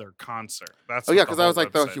another concert. That's oh yeah, what because the I was whole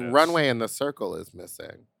like, the website is. runway and the circle is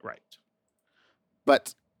missing. Right.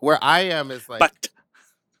 But where I am is like But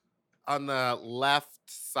on the left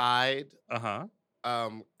side, kind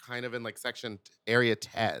of in like area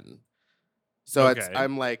 10. So Okay.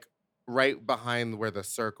 I'm like right behind where the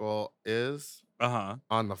circle is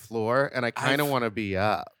on the floor, and I kind of want to be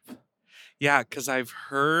up. Yeah, because I've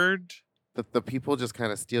heard that the people just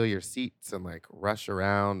kind of steal your seats and like rush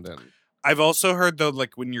around. And I've also heard though,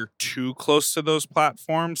 like when you're too close to those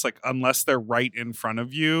platforms, like unless they're right in front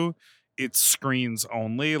of you, it's screens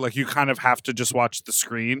only. Like you kind of have to just watch the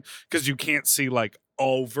screen because you can't see like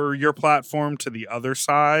over your platform to the other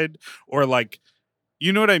side, or like,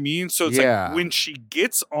 you know what I mean? So it's like when she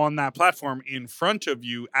gets on that platform in front of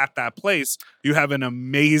you at that place, you have an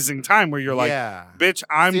amazing time where you're like, bitch,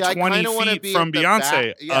 I'm 20 feet from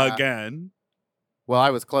Beyonce again. Well, I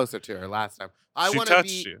was closer to her last time.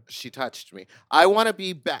 She touched me. I want to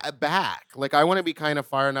be back. Like, I want to be kind of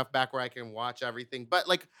far enough back where I can watch everything. But,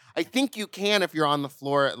 like, I think you can if you're on the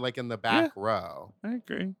floor, like, in the back row. I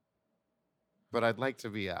agree. But I'd like to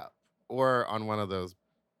be up or on one of those.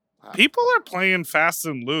 People are playing fast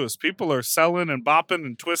and loose. People are selling and bopping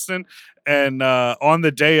and twisting. And on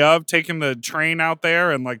the day of, taking the train out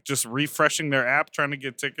there and, like, just refreshing their app, trying to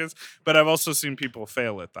get tickets. But I've also seen people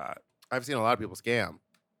fail at that. I've seen a lot of people scam.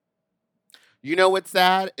 You know what's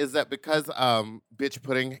sad is that because Bitch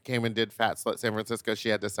Pudding came and did Fat Slut San Francisco, she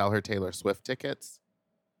had to sell her Taylor Swift tickets.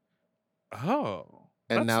 Oh,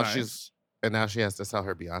 and now nice. she has to sell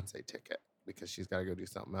her Beyonce ticket because she's got to go do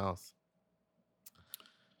something else.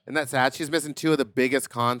 Isn't that sad? She's missing 2 of the biggest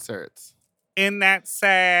concerts. Isn't that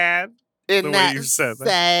sad? Isn't way you said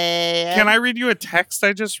that. Can I read you a text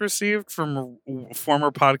I just received from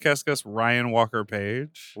former podcast guest Ryan Walker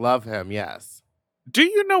Page? Love him, yes. Do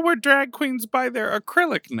you know where drag queens buy their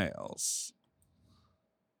acrylic nails?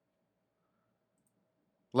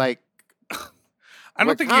 Like, I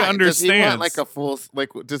don't think he understands. Does he want like a full, like,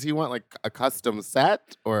 does he want like a custom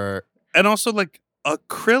set or? And also, like,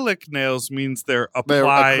 acrylic nails means they're They're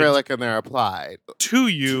applied acrylic and they're applied. to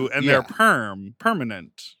you, and Yeah. they're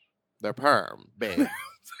permanent. They're perm, babe.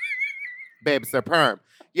 Babes, they're perm.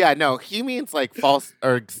 Yeah, no, he means like false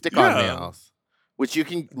or stick-on Yeah. nails, which you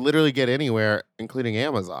can literally get anywhere, including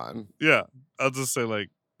Amazon, Yeah, I'll just say like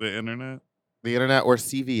the internet. the internet, or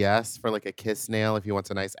CVS for like a kiss nail if you want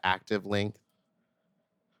a nice active length.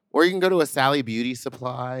 Or you can go to a Sally Beauty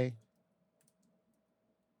Supply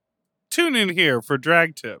Tune in here for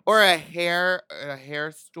drag tips. or a hair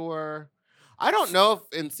store. I don't know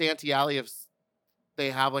if in Santee Alley if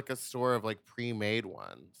they have like a store of like pre-made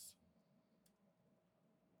ones.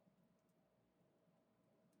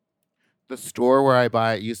 The store where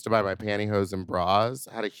I used to buy my pantyhose and bras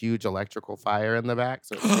had a huge electrical fire in the back,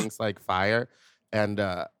 so it stinks like fire. And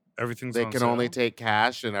Everything's they on can only sale. take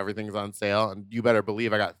cash, and everything's on sale. And you better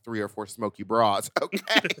believe I got 3 or 4 smoky bras.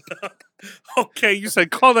 Okay. Okay, you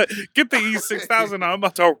said call that. Get the E6000. I'm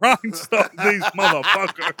about to rhinestone these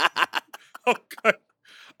motherfuckers. Okay.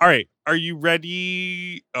 All right. Are you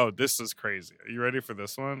ready? Oh, this is crazy. Are you ready for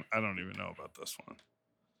this one? I don't even know about this one.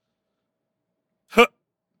 Huh.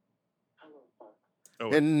 Oh,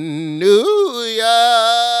 wait. In New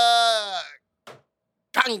York,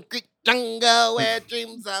 concrete jungle where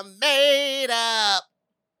dreams are made up.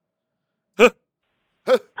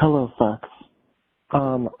 Hello, fucks.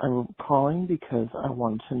 I'm calling because I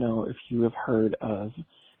want to know if you have heard of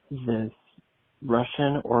this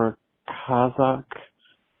Russian or Kazakh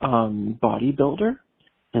bodybuilder.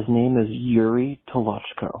 His name is Yuri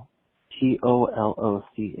Tolochko.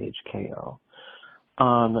 Tolochko.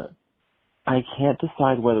 I can't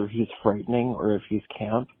decide whether he's frightening or if he's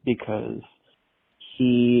camp because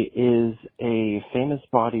he is a famous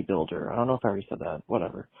bodybuilder. I don't know if I already said that.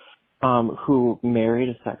 Whatever. Who married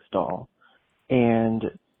a sex doll. And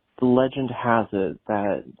the legend has it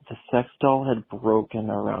that the sex doll had broken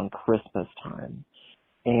around Christmas time.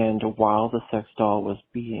 And while the sex doll was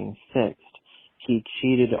being fixed, he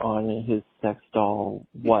cheated on his sex doll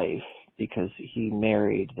wife because he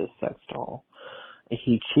married this sex doll.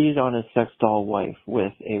 He cheated on his sex doll wife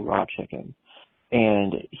with a raw chicken.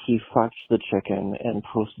 And he fucked the chicken and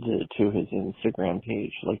posted it to his Instagram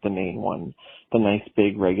page, like the main one, the nice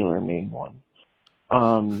big regular main one.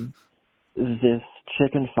 This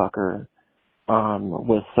chicken fucker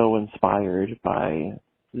was so inspired by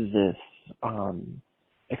this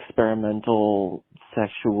experimental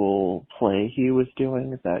sexual play he was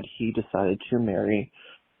doing that he decided to marry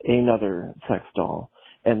another sex doll.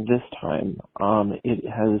 And this time, it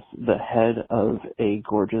has the head of a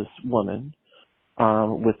gorgeous woman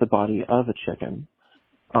with the body of a chicken.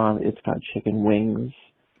 It's got chicken wings.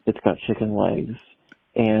 It's got chicken legs.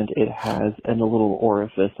 And it has a little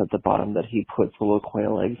orifice at the bottom that he puts little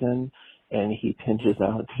quail eggs in. And he pinches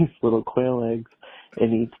out these little quail eggs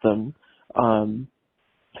and eats them.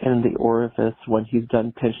 And the orifice, when he's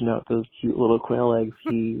done pinching out those cute little quail eggs,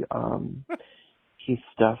 he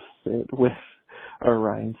stuffs it with a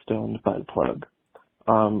rhinestoned butt plug.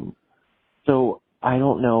 So I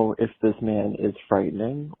don't know if this man is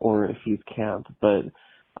frightening or if he's camp, but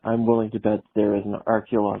I'm willing to bet there is an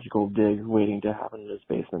archaeological dig waiting to happen in his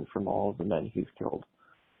basement from all of the men he's killed.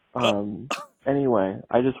 Anyway,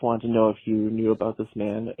 I just wanted to know if you knew about this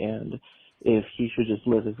man and if he should just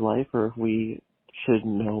live his life or if we should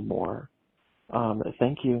know more.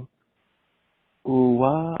 Thank you.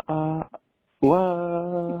 Wah.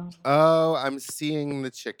 Oh, I'm seeing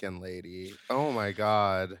the chicken lady. Oh my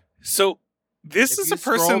god. So this If is you a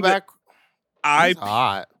person scroll that back, I he's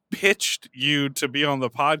hot. pitched you to be on the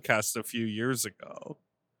podcast a few years ago.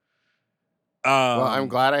 Well, I'm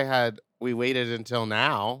glad we waited until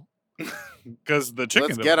now. Because the chicken.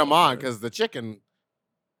 Let's get him on because the chicken.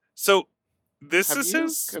 So this Have is you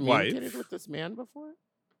his communicated wife. with this man before?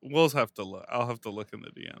 We'll have to look. I'll have to look in the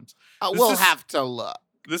DMs. This We'll is- have to look.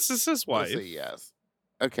 This is his We'll wife. say yes.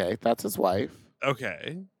 Okay, that's his wife.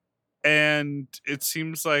 Okay. And it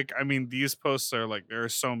seems like, I mean, these posts are like, there are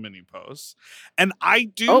so many posts. And I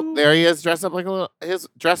do. Oh, there he is, dressed up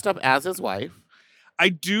dressed up as his wife. I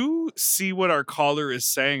do see what our caller is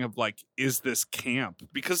saying of like, is this camp?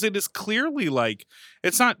 Because it is clearly like,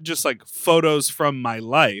 it's not just like photos from my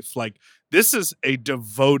life. Like, this is a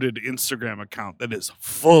devoted Instagram account that is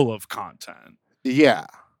full of content. Yeah,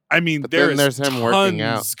 I mean, But there then is there's him working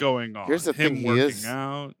out. tons going on. Here's the him thing, he working is-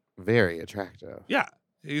 out. very attractive. Yeah,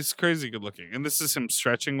 he's crazy good looking. And this is him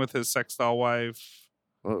stretching with his sex doll wife.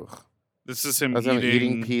 Ugh. This is him That's him eating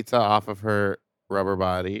eating pizza off of her rubber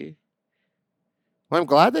body. Well, I'm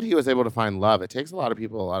glad that he was able to find love. It takes a lot of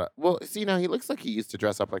people Well, see, now he looks like he used to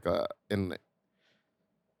dress up like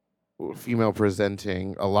female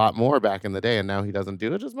presenting a lot more back in the day, and now he doesn't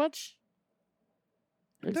do it as much.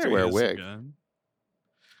 He used to wear a wig. Again.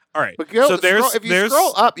 All right. But so if you there's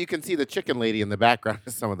scroll up, you can see the chicken lady in the background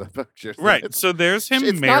of some of the pictures. Right. So there's him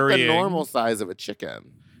it's marrying. not the normal size of a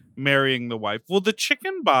chicken. Marrying the wife. Well, the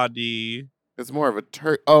chicken body. It's more of a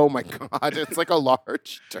turkey. Oh my God. It's like a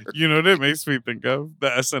large turkey. You know what it makes me think of? The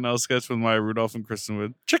SNL sketch with Maya Rudolph and Kristen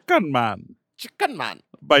Wiig. Chicken Man. Chicken Man.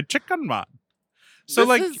 By Chicken Man. So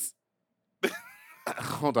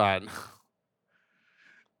hold on.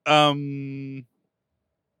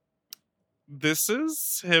 This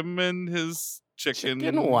is him and his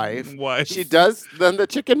chicken wife. She does then the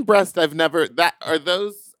chicken breast. I've never are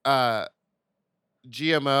those GMO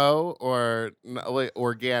or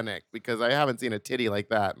organic, because I haven't seen a titty like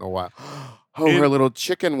that in a while. Her little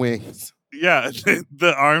chicken wings. Yeah,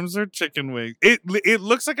 the arms are chicken wings. It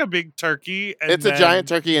looks like a big turkey. It's a giant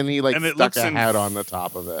turkey, and he stuck a head on the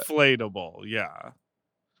top of it. Inflatable, yeah.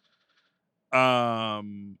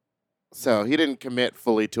 So he didn't commit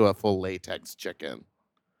fully to a full latex chicken.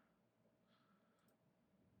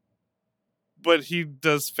 But he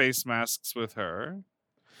does face masks with her.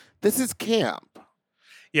 This is camp.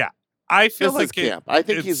 Yeah. I feel this is camp. I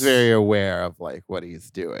think he's very aware of what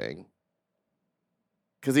he's doing.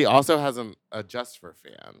 Because he also has a Just for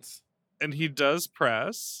Fans. And he does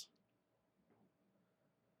press.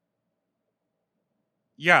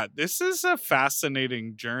 Yeah, this is a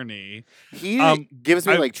fascinating journey. He gives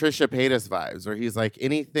me Trisha Paytas vibes, where he's like,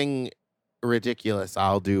 anything ridiculous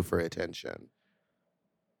I'll do for attention.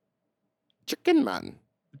 Chicken Man.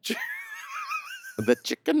 The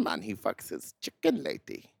chicken man, he fucks his chicken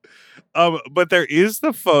lady. But there is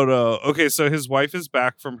the photo. Okay, so his wife is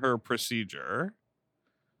back from her procedure.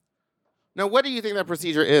 Now, what do you think that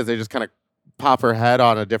procedure is? They just kind of pop her head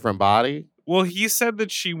on a different body? Well, he said that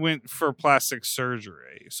she went for plastic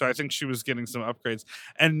surgery. So I think she was getting some upgrades.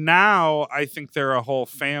 And now I think they're a whole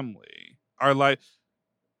family.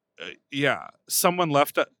 Someone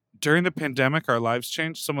left during the pandemic, our lives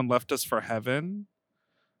changed. Someone left us for heaven.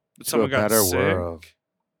 But someone got sick. World.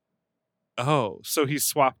 Oh, so he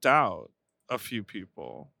swapped out a few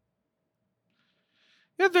people.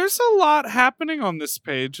 Yeah, there's a lot happening on this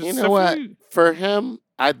page. You know what? For him,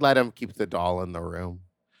 I'd let him keep the doll in the room.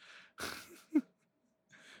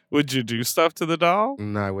 Would you do stuff to the doll?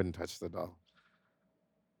 No, I wouldn't touch the doll.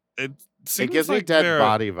 It gives me dead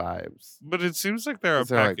body vibes. But it seems like they're a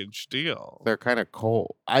package deal. They're kind of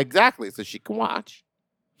cold. Exactly, so she can watch.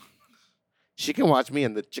 She can watch me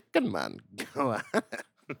and the chicken man go at it.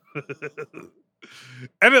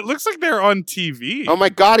 And it looks like they're on TV. Oh my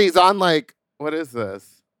God, he's on what is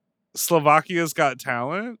this? Slovakia's Got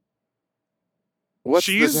Talent?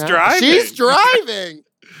 She's driving. She's driving.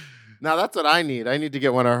 Now that's what I need. I need to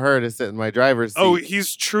get one of her to sit in my driver's seat. Oh,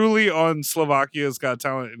 he's truly on Slovakia's Got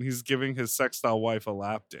Talent, and he's giving his sex doll wife a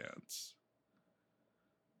lap dance.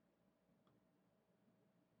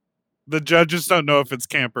 The judges don't know if it's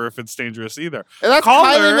camp or if it's dangerous either. And that's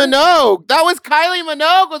Kylie Minogue. That was Kylie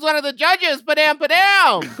Minogue was one of the judges. Padam,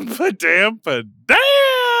 padam. Padam,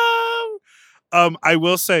 padam. I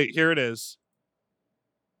will say, here it is.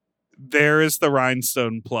 There is the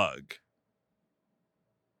rhinestone plug.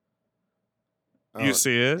 You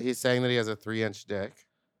see it? He's saying that he has a 3-inch dick.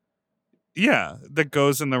 Yeah, that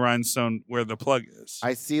goes in the rhinestone where the plug is.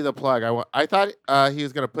 I see the plug. I thought he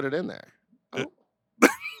was going to put it in there. Oh.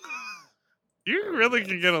 You really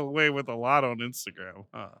can get away with a lot on Instagram,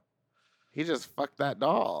 huh? He just fucked that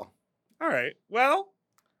doll. All right. Well,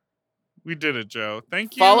 we did it, Joe.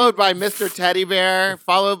 Thank you. Followed by Mr. Teddy Bear.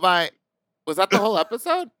 Followed by... Was that the whole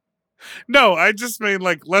episode? No, I just mean,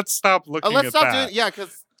 let's stop looking let's at stop that. Doing... Yeah,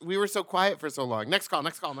 because we were so quiet for so long. Next call.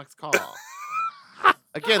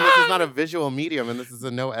 Again, this is not a visual medium, and this is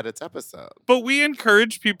a no-edits episode. But we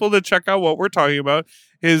encourage people to check out what we're talking about.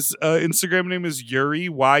 His Instagram name is Yurii,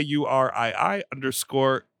 YURII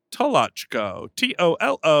 _ Tolochko,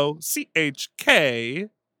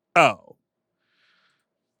 TOLOCHKO.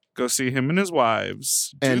 Go see him and his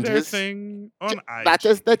wives do their thing on IG. That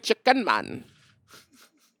is the chicken man.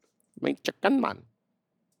 My chicken man.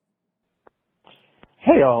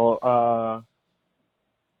 Hey, y'all.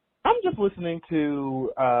 I'm just listening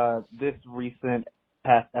to this recent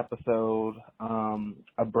past episode,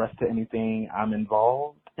 Abreast to Anything I'm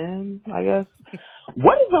Involved in, I guess.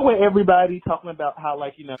 What is it with everybody talking about how,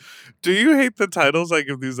 Do you hate the titles I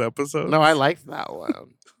give these episodes? No, I liked that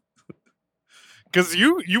one. Because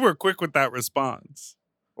you were quick with that response.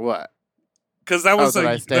 What? Because that was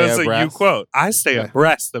a you quote. I stay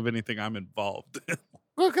abreast of anything I'm involved in.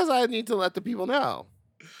 Well, because I need to let the people know.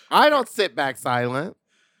 I don't sit back silent.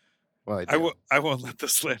 Well, I won't let the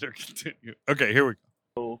slander continue. Okay, here we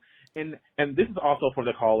go. And this is also for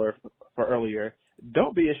the caller for earlier.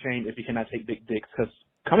 Don't be ashamed if you cannot take big dicks, because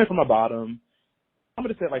coming from a bottom, I'm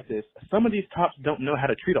going to say it like this. Some of these tops don't know how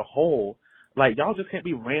to treat a hole. Like, y'all just can't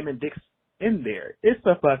be ramming dicks in there. It's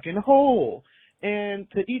a fucking hole. And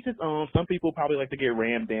to each his own. Some people probably like to get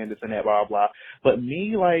rammed in, this and that, blah, blah. But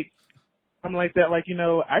me, like, I'm like that, like,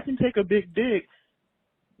 I can take a big dick,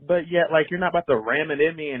 but yet, like, you're not about to ram it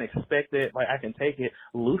in me and expect that, like, I can take it.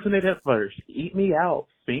 Loosen it at first. Eat me out.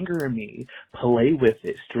 Finger me. Play with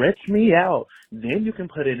it. Stretch me out. Then you can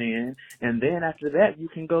put it in. And then after that, you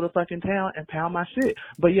can go to fucking town and pound my shit.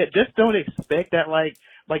 But yet, just don't expect that, like,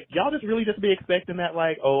 y'all just really just be expecting that,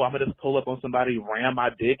 like, oh, I'm going to just pull up on somebody, ram my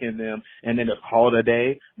dick in them, and then just call it a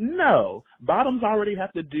day. No. Bottoms already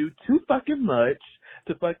have to do too fucking much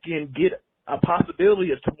to fucking get a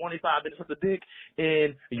possibility of 25 minutes of the dick,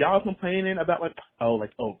 and y'all complaining about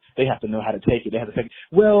they have to know how to take it. They have to take it.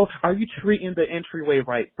 Well, are you treating the entryway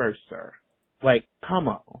right first, sir? Like, come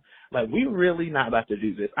on. Like, we really not about to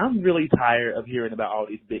do this. I'm really tired of hearing about all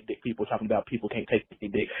these big dick people talking about people can't take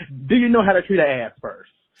big dick. Do you know how to treat an ass first?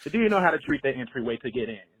 Do you know how to treat the entryway to get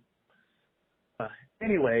in?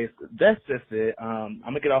 Anyways, that's just it. I'm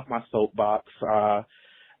going to get off my soapbox.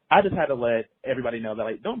 I just had to let everybody know that,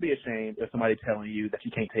 like, don't be ashamed if somebody's telling you that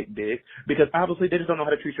you can't take dick, because obviously they just don't know how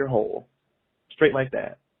to treat your hole. Straight like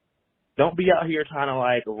that. Don't be out here trying to,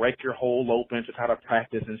 like, wreck your hole open to try to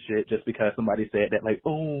practice and shit just because somebody said that, like,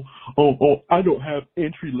 oh, I don't have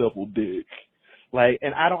entry-level dick. Like,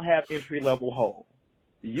 and I don't have entry-level hole.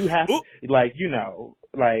 You have to,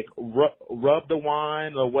 like, rub the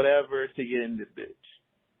wine or whatever to get in this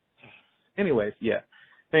bitch. Anyways, yeah.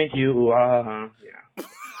 Thank you. Yeah.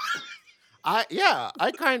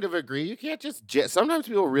 I kind of agree. You can't just sometimes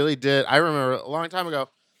people really did. I remember a long time ago,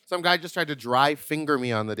 some guy just tried to dry finger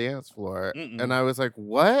me on the dance floor. And I was like,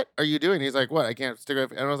 what are you doing? He's like, what? I can't stick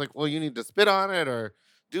it. And I was like, well, you need to spit on it or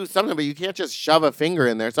do something, but you can't just shove a finger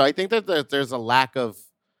in there. So I think that there's a lack of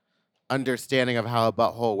understanding of how a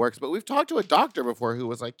butthole works. But we've talked to a doctor before who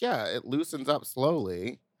was like, yeah, it loosens up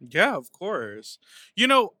slowly. Yeah, of course. You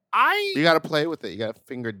got to play with it. You got to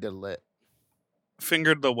finger diddle it.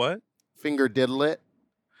 Fingered the what? Finger diddle it.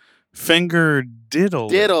 Finger diddle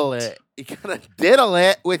it. Diddle it. You gotta diddle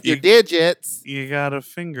it with your digits. You gotta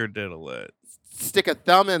finger diddle it. Stick a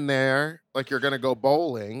thumb in there like you're gonna go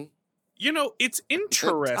bowling. It's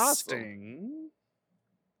interesting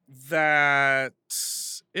that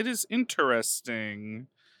it is interesting.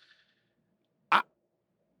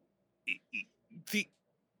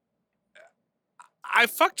 I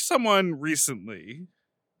fucked someone recently.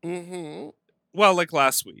 Mm-hmm. Well, like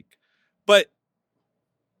last week.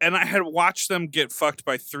 And I had watched them get fucked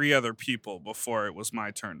by 3 other people before it was my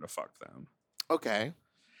turn to fuck them. Okay.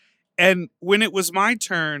 And when it was my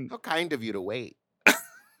turn... How kind of you to wait.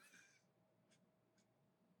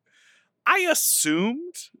 I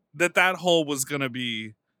assumed that hole was going to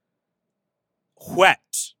be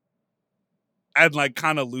wet and like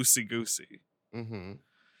kind of loosey-goosey. Mm-hmm.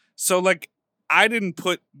 So like, I didn't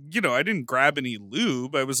grab any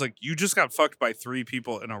lube. I was like, you just got fucked by 3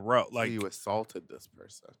 people in a row. Like, so you assaulted this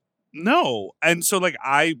person. No. And so like,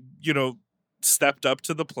 I, stepped up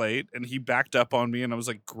to the plate and he backed up on me and I was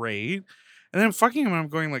like, great. And then I'm fucking him and I'm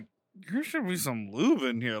going like, there should be some lube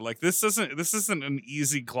in here. Like, this isn't an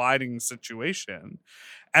easy gliding situation.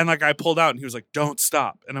 And like, I pulled out and he was like, don't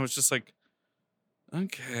stop. And I was just like,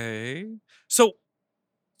 okay. So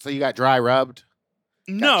you got dry rubbed?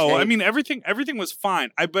 No, I mean, everything was fine.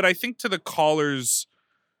 But I think the caller's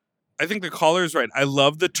right. I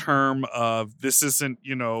love the term of this isn't,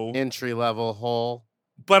 entry level hole.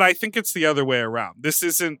 But I think it's the other way around. This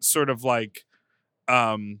isn't sort of like,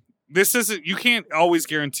 you can't always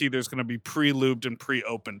guarantee there's going to be pre-lubed and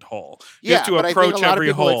pre-opened hole. You have to approach I think a lot every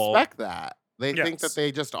of people hole. Expect that. They think that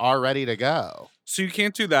they just are ready to go. So you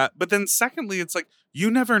can't do that. But then secondly, it's like, you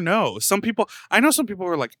never know. I know some people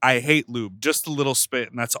who are like, I hate lube, just a little spit,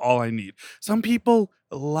 and that's all I need. Some people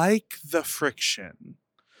like the friction.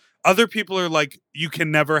 Other people are like, you can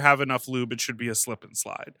never have enough lube. It should be a slip and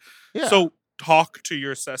slide. Yeah. So talk to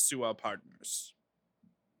your sexual partners.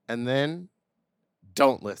 And then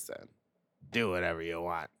don't listen. Do whatever you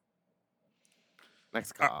want.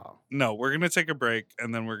 Next call. No, we're going to take a break,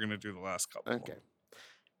 and then we're going to do the last couple. Okay.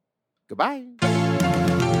 Goodbye.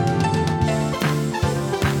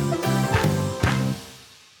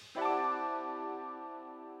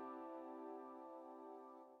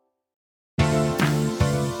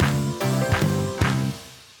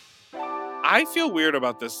 I feel weird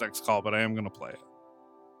about this next call, but I am going to play it.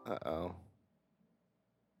 Uh-oh.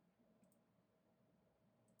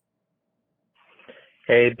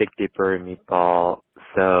 Hey, Big Dipper and Meatball.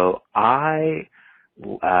 So I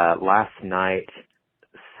last night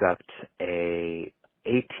sucked a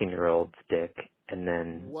 18-year-old's dick, and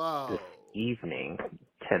then Whoa. this evening,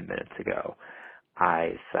 10 minutes ago,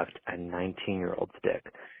 I sucked a 19-year-old's dick.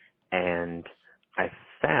 And I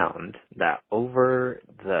found that over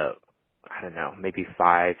the, I don't know, maybe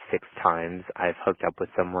 5-6 times I've hooked up with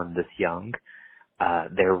someone this young,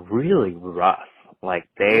 they're really rough. Like,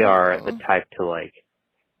 they are the type to, like,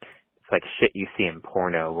 it's like shit you see in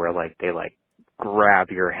porno where, like, they, like, grab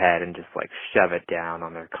your head and just, like, shove it down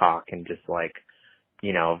on their cock and just, like,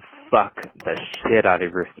 you know, fuck the shit out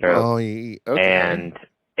of your throat. Oh, okay. And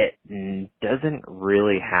it doesn't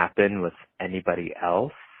really happen with anybody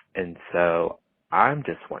else. And so I'm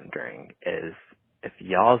just wondering is if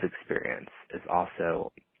y'all's experience is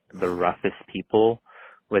also the roughest people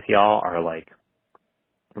with y'all are, like,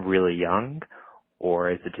 really young,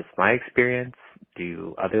 or is it just my experience?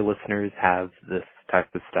 Do other listeners have this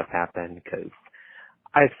type of stuff happen? Because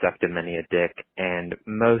I've sucked in many a dick, and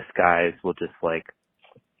most guys will just, like,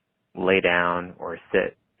 lay down or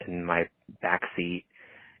sit in my back seat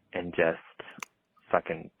and just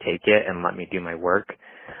fucking take it and let me do my work.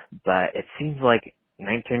 But it seems like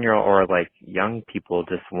 19-year-old or, like, young people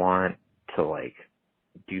just want to, like,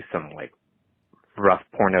 do some, like, rough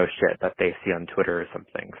porno shit that they see on Twitter or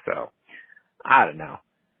something. So, I don't know.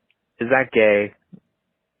 Is that gay?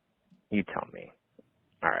 You tell me.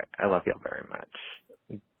 All right. I love y'all very much.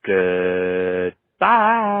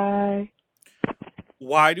 Goodbye.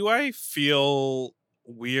 Why do I feel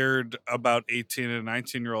weird about 18 and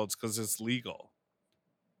 19-year-olds? Because it's legal.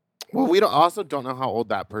 Well, we don't know how old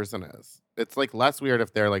that person is. It's, like, less weird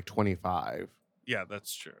if they're, like, 25 Yeah,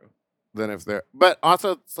 that's true. than if they're. But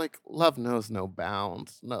also, it's like love knows no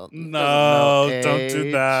bounds. No, don't do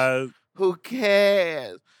age. that. Who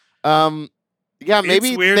cares? Yeah, maybe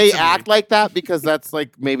It's weird they to me. act like that because that's,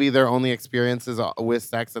 like, maybe their only experiences with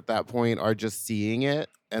sex at that point are just seeing it,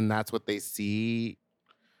 and that's what they see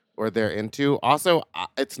or they're into. Also,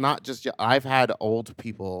 it's not just I've had old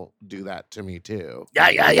people do that to me too.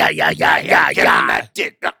 Yeah. Get on that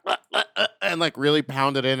dick. And, like, really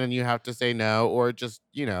pound it in, and you have to say no, or just,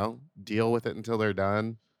 you know, deal with it until they're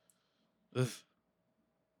done. Ugh.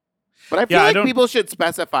 But I feel Yeah, I like don't- people should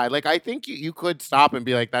specify. Like, I think you could stop and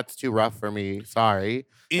be like, that's too rough for me. Sorry.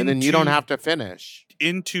 And then you don't have to finish.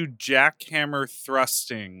 Into jackhammer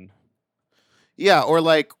thrusting. Yeah, or,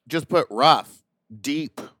 like, just put rough,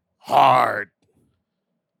 deep, hard.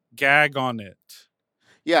 Gag on it.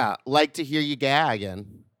 Yeah, like to hear you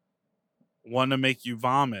gagging. Want to make you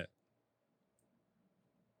vomit.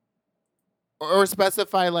 Or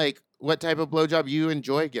specify, like, what type of blowjob you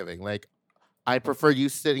enjoy giving. Like, I prefer you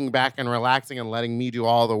sitting back and relaxing and letting me do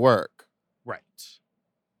all the work. Right.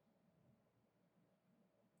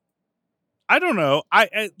 I don't know.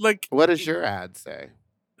 I like. What does your ad say?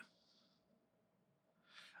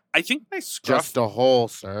 I think my scruff. Just a hole,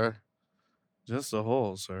 sir. Just a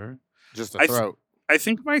hole, sir. Just a throat. I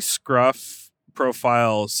think my scruff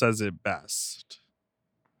profile says it best.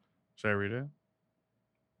 Should I read it?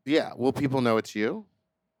 Yeah. Will people know it's you?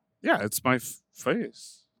 Yeah, it's my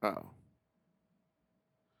face. Oh.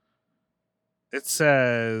 It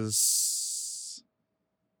says,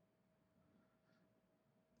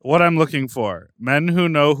 what I'm looking for. Men who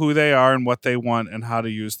know who they are and what they want and how to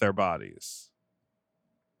use their bodies.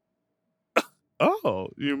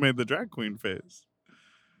 Oh, you made the drag queen face.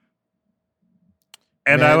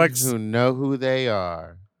 And Men I like who know who they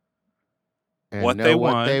are. And what know they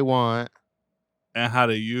what want. they want. And how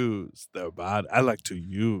to use their body. I like to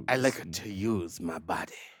use. I like to use my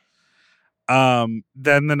body.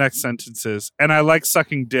 Then the next sentence is, and I like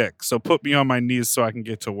sucking dick, so put me on my knees so I can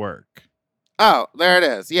get to work. Oh, there it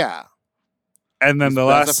is. Yeah. And then You the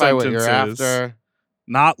last specify what sentence you're is, after.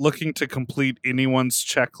 not looking to complete anyone's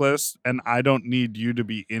checklist, and I don't need you to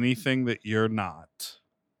be anything that you're not.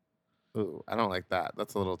 Ooh, I don't like that.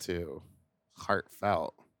 That's a little too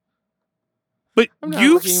heartfelt. But I'm not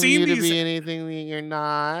you've looking for seen you to these. be anything that you're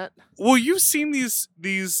not. Well, you've seen these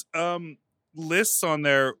lists on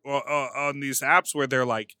there on these apps where they're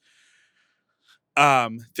like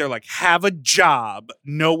have a job,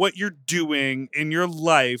 know what you're doing in your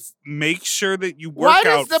life, make sure that you work Why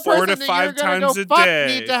does out the 4 person to that 5 you're gonna times go a fuck day.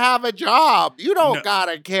 need to have a job? You don't No.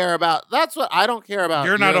 gotta care about. That's what I don't care about.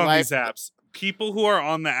 You're not your on life. these apps. People who are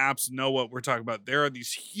on the apps know what we're talking about. There are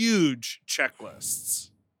these huge checklists.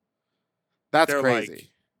 That's They're crazy. like,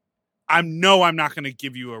 I'm not going to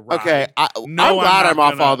give you a ride. Okay, I'm No, glad I'm I'm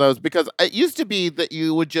not off all gonna- those because it used to be that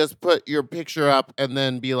you would just put your picture up and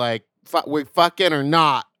then be like, "We fucking or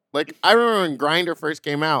not." Like I remember when Grindr first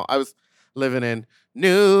came out, I was living in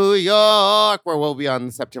New York, where we'll be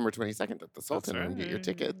on September 22nd at the Sultan That's and get your right.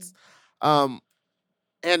 tickets. And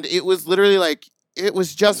it was literally like, it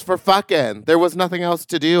was just for fucking. There was nothing else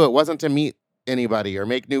to do. It wasn't to meet anybody or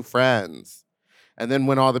make new friends. And then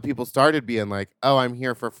when all the people started being like, oh, I'm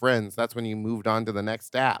here for friends, that's when you moved on to the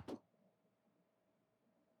next app.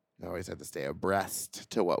 I always had to stay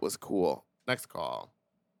abreast to what was cool. Next call.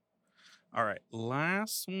 All right,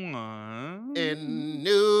 last one. In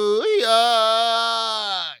New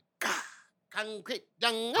York. Concrete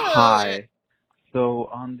jungle. Hi. So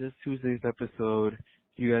on this Tuesday's episode,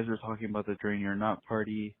 you guys were talking about the Drain Your Nut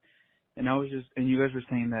party, and you guys were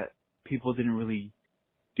saying that people didn't really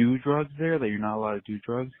do drugs there, that you're not allowed to do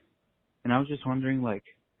drugs. And I was just wondering, like,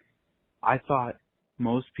 I thought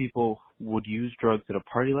most people would use drugs at a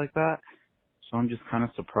party like that, so I'm just kind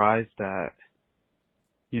of surprised that,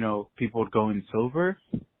 people would go in sober.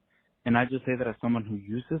 And I just say that as someone who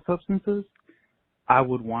uses substances, I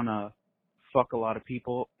would want to fuck a lot of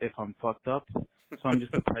people if I'm fucked up, so I'm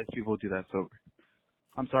just surprised people do that sober.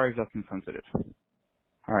 I'm sorry if that's insensitive.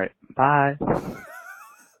 All right, bye.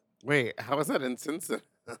 Wait, how is that insensitive?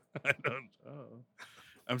 I don't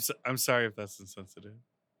know. I'm sorry if that's insensitive.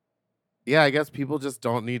 Yeah, I guess people just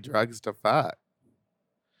don't need drugs to fuck.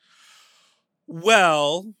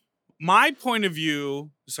 Well, my point of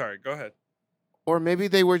view. Sorry, go ahead. Or maybe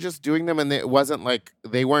they were just doing them and it wasn't like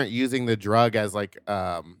they weren't using the drug as like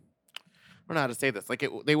I don't know how to say this. Like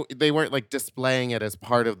they weren't like displaying it as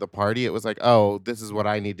part of the party. It was like, oh, this is what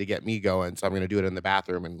I need to get me going, so I'm going to do it in the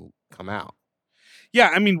bathroom and come out. Yeah,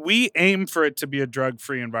 I mean, we aim for it to be a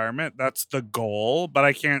drug-free environment. That's the goal, but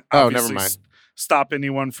I can't Oh, obviously never mind. stop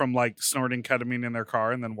anyone from like snorting ketamine in their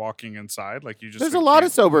car and then walking inside. Like you just There's a lot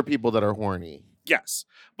of sober people that are horny. Yes.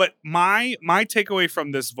 But my takeaway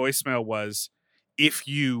from this voicemail was if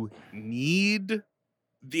you need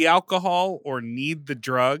the alcohol or need the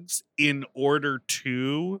drugs in order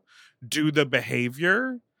to do the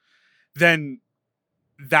behavior, then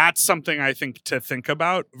that's something I think to think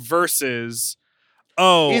about versus,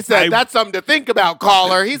 oh, He said, that's something to think about,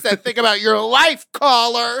 caller. He said, think about your life,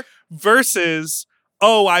 caller. Versus,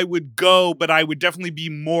 oh, I would go, but I would definitely be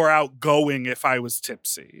more outgoing if I was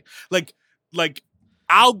tipsy. Like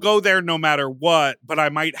I'll go there no matter what, but I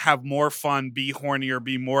might have more fun, be horny, or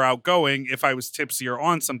be more outgoing if I was tipsy or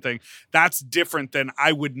on something. That's different than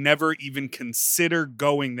I would never even consider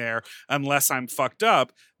going there unless I'm fucked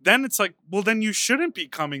up. Then it's like, well, then you shouldn't be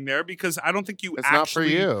coming there because I don't think you It's not for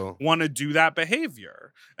actually you. want to do that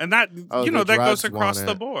behavior. And that, Oh, that the goes drugs across want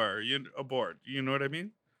the it. board. You know what I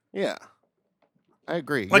mean? Yeah. I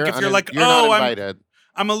agree. Like if you're like, you're oh, not invited.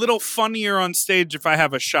 I'm a little funnier on stage if I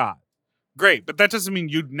have a shot. Great, but that doesn't mean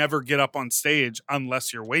you'd never get up on stage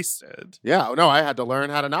unless you're wasted. Yeah, no, I had to learn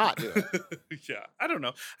how to not do it. Yeah, I don't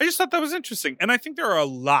know. I just thought that was interesting. And I think there are a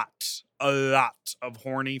lot of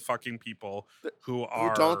horny fucking people who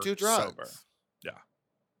don't do drugs. sober. Yeah.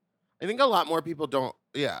 I think a lot more people don't.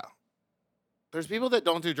 Yeah. There's people that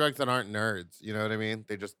don't do drugs that aren't nerds. You know what I mean?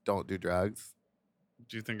 They just don't do drugs.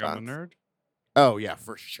 Do you think I'm a nerd? Oh, yeah,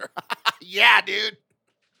 for sure. Yeah, dude.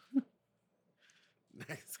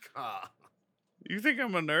 Next call. You think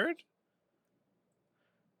I'm a nerd?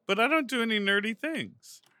 But I don't do any nerdy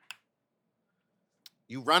things.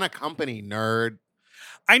 You run a company, nerd.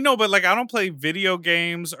 I know, but like I don't play video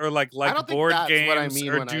games or like I don't think board that's games what I mean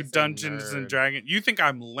or when I do say Dungeons and nerd. Dragons. You think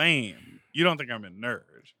I'm lame. You don't think I'm a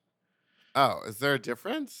nerd. Oh, is there a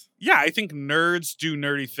difference? Yeah, I think nerds do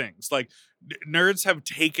nerdy things. Like nerds have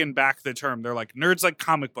taken back the term. They're like nerds like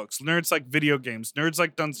comic books, nerds like video games, nerds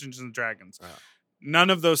like Dungeons and Dragons. Oh. None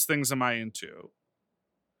of those things am I into.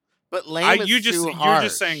 But lame is you're too just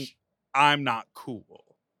harsh. saying I'm not cool.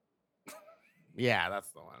 Yeah,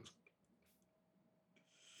 that's the one.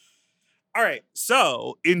 All right,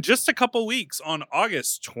 so in just a couple weeks on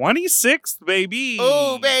August 26th, baby.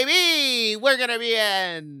 Oh, baby, we're going to be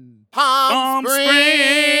in Palm Springs.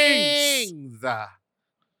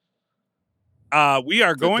 We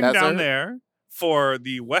are The going down desert? there for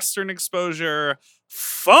the Western Exposure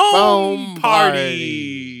Foam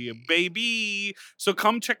Party, baby. So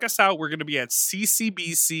come check us out. We're going to be at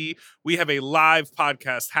CCBC. We have a live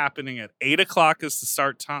podcast happening at 8 o'clock is the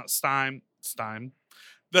start time.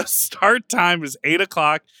 The start time is 8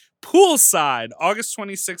 o'clock. Poolside, August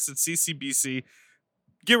 26th at CCBC.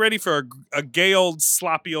 Get ready for a gay old,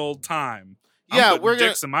 sloppy old time. Yeah, I'm we're putting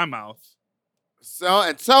dicks in my mouth. So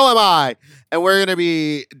am I. And we're going to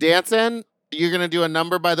be dancing. You're going to do a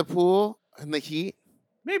number by the pool in the heat.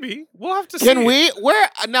 Maybe. We'll have to see. Can we?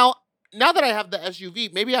 Now that I have the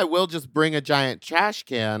SUV, maybe I will just bring a giant trash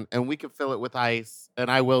can and we can fill it with ice. And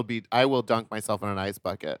I will dunk myself in an ice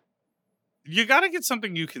bucket. You got to get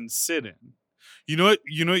something you can sit in. You know what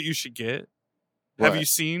you should get? What? Have you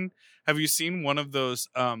seen one of those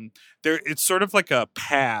it's sort of like a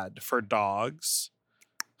pad for dogs.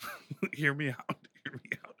 Hear me out.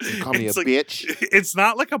 You call me It's a like, bitch. It's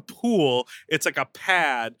not like a pool, it's like a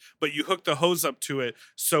pad, but you hook the hose up to it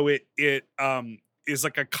so it is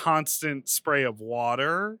like a constant spray of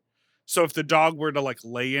water. So if the dog were to like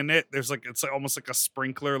lay in it, there's like it's like almost like a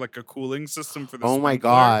sprinkler, like a cooling system for the Oh my sprinkler.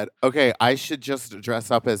 God. Okay, I should just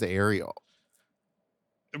dress up as Ariel.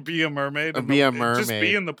 Be a mermaid. Be a Just be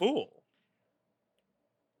mermaid. in the pool.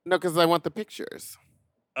 No, because I want the pictures.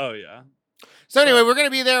 Oh yeah. So anyway, we're going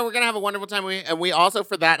to be there. We're going to have a wonderful time. And we also,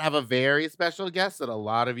 for that, have a very special guest that a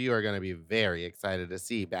lot of you are going to be very excited to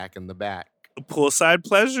see back in the back. Poolside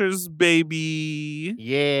pleasures, baby.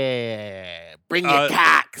 Yeah. Bring your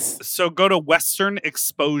cocks. So go to Western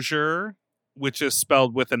Exposure, which is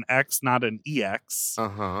spelled with an X, not an EX.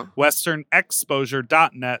 Uh-huh.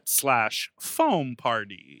 westernexposure.net/foam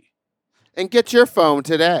party. And get your phone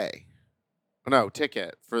today. No,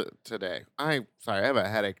 ticket for today. Sorry, I have a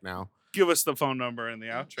headache now. Give us the phone number in the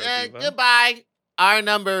outro. Diva. Goodbye. Our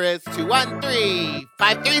number is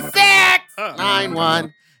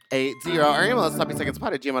 213-536-9180. Our email is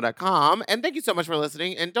sloppysecondspot@gmail.com. And thank you so much for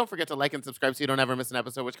listening. And don't forget to like and subscribe so you don't ever miss an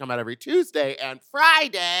episode, which come out every Tuesday and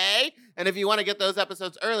Friday. And if you want to get those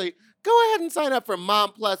episodes early, go ahead and sign up for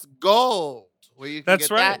Mom Plus Gold, where you can get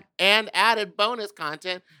that and added bonus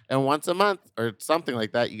content. And once a month or something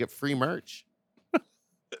like that, you get free merch.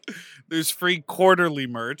 There's free quarterly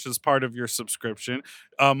merch as part of your subscription.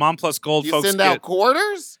 Mom Plus Gold, you folks send out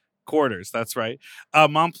quarters? Quarters, that's right.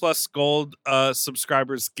 Mom Plus Gold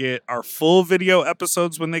subscribers get our full video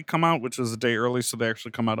episodes when they come out, which is a day early, so they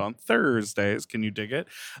actually come out on Thursdays. Can you dig it?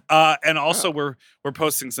 And also, we're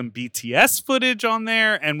posting some BTS footage on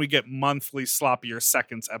there, and we get monthly Sloppier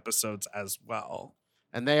Seconds episodes as well.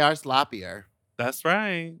 And they are sloppier. That's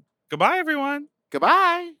right. Goodbye, everyone.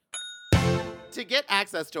 Goodbye. To get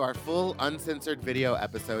access to our full uncensored video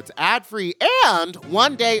episodes ad-free and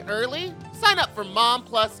one day early, sign up for Mom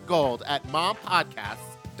Plus Gold at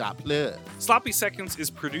mompodcasts.plus. Sloppy Seconds is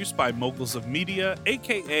produced by Moguls of Media,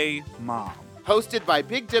 a.k.a. Mom. Hosted by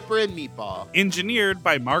Big Dipper and Meatball. Engineered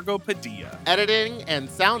by Margot Padilla. Editing and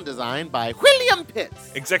sound design by William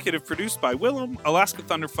Pitts. Executive produced by Willem, Alaska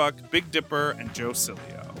Thunderfuck, Big Dipper, and Joe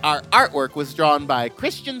Cilio. Our artwork was drawn by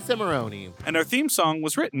Christian Cimarroni. And our theme song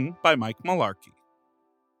was written by Mike Malarkey.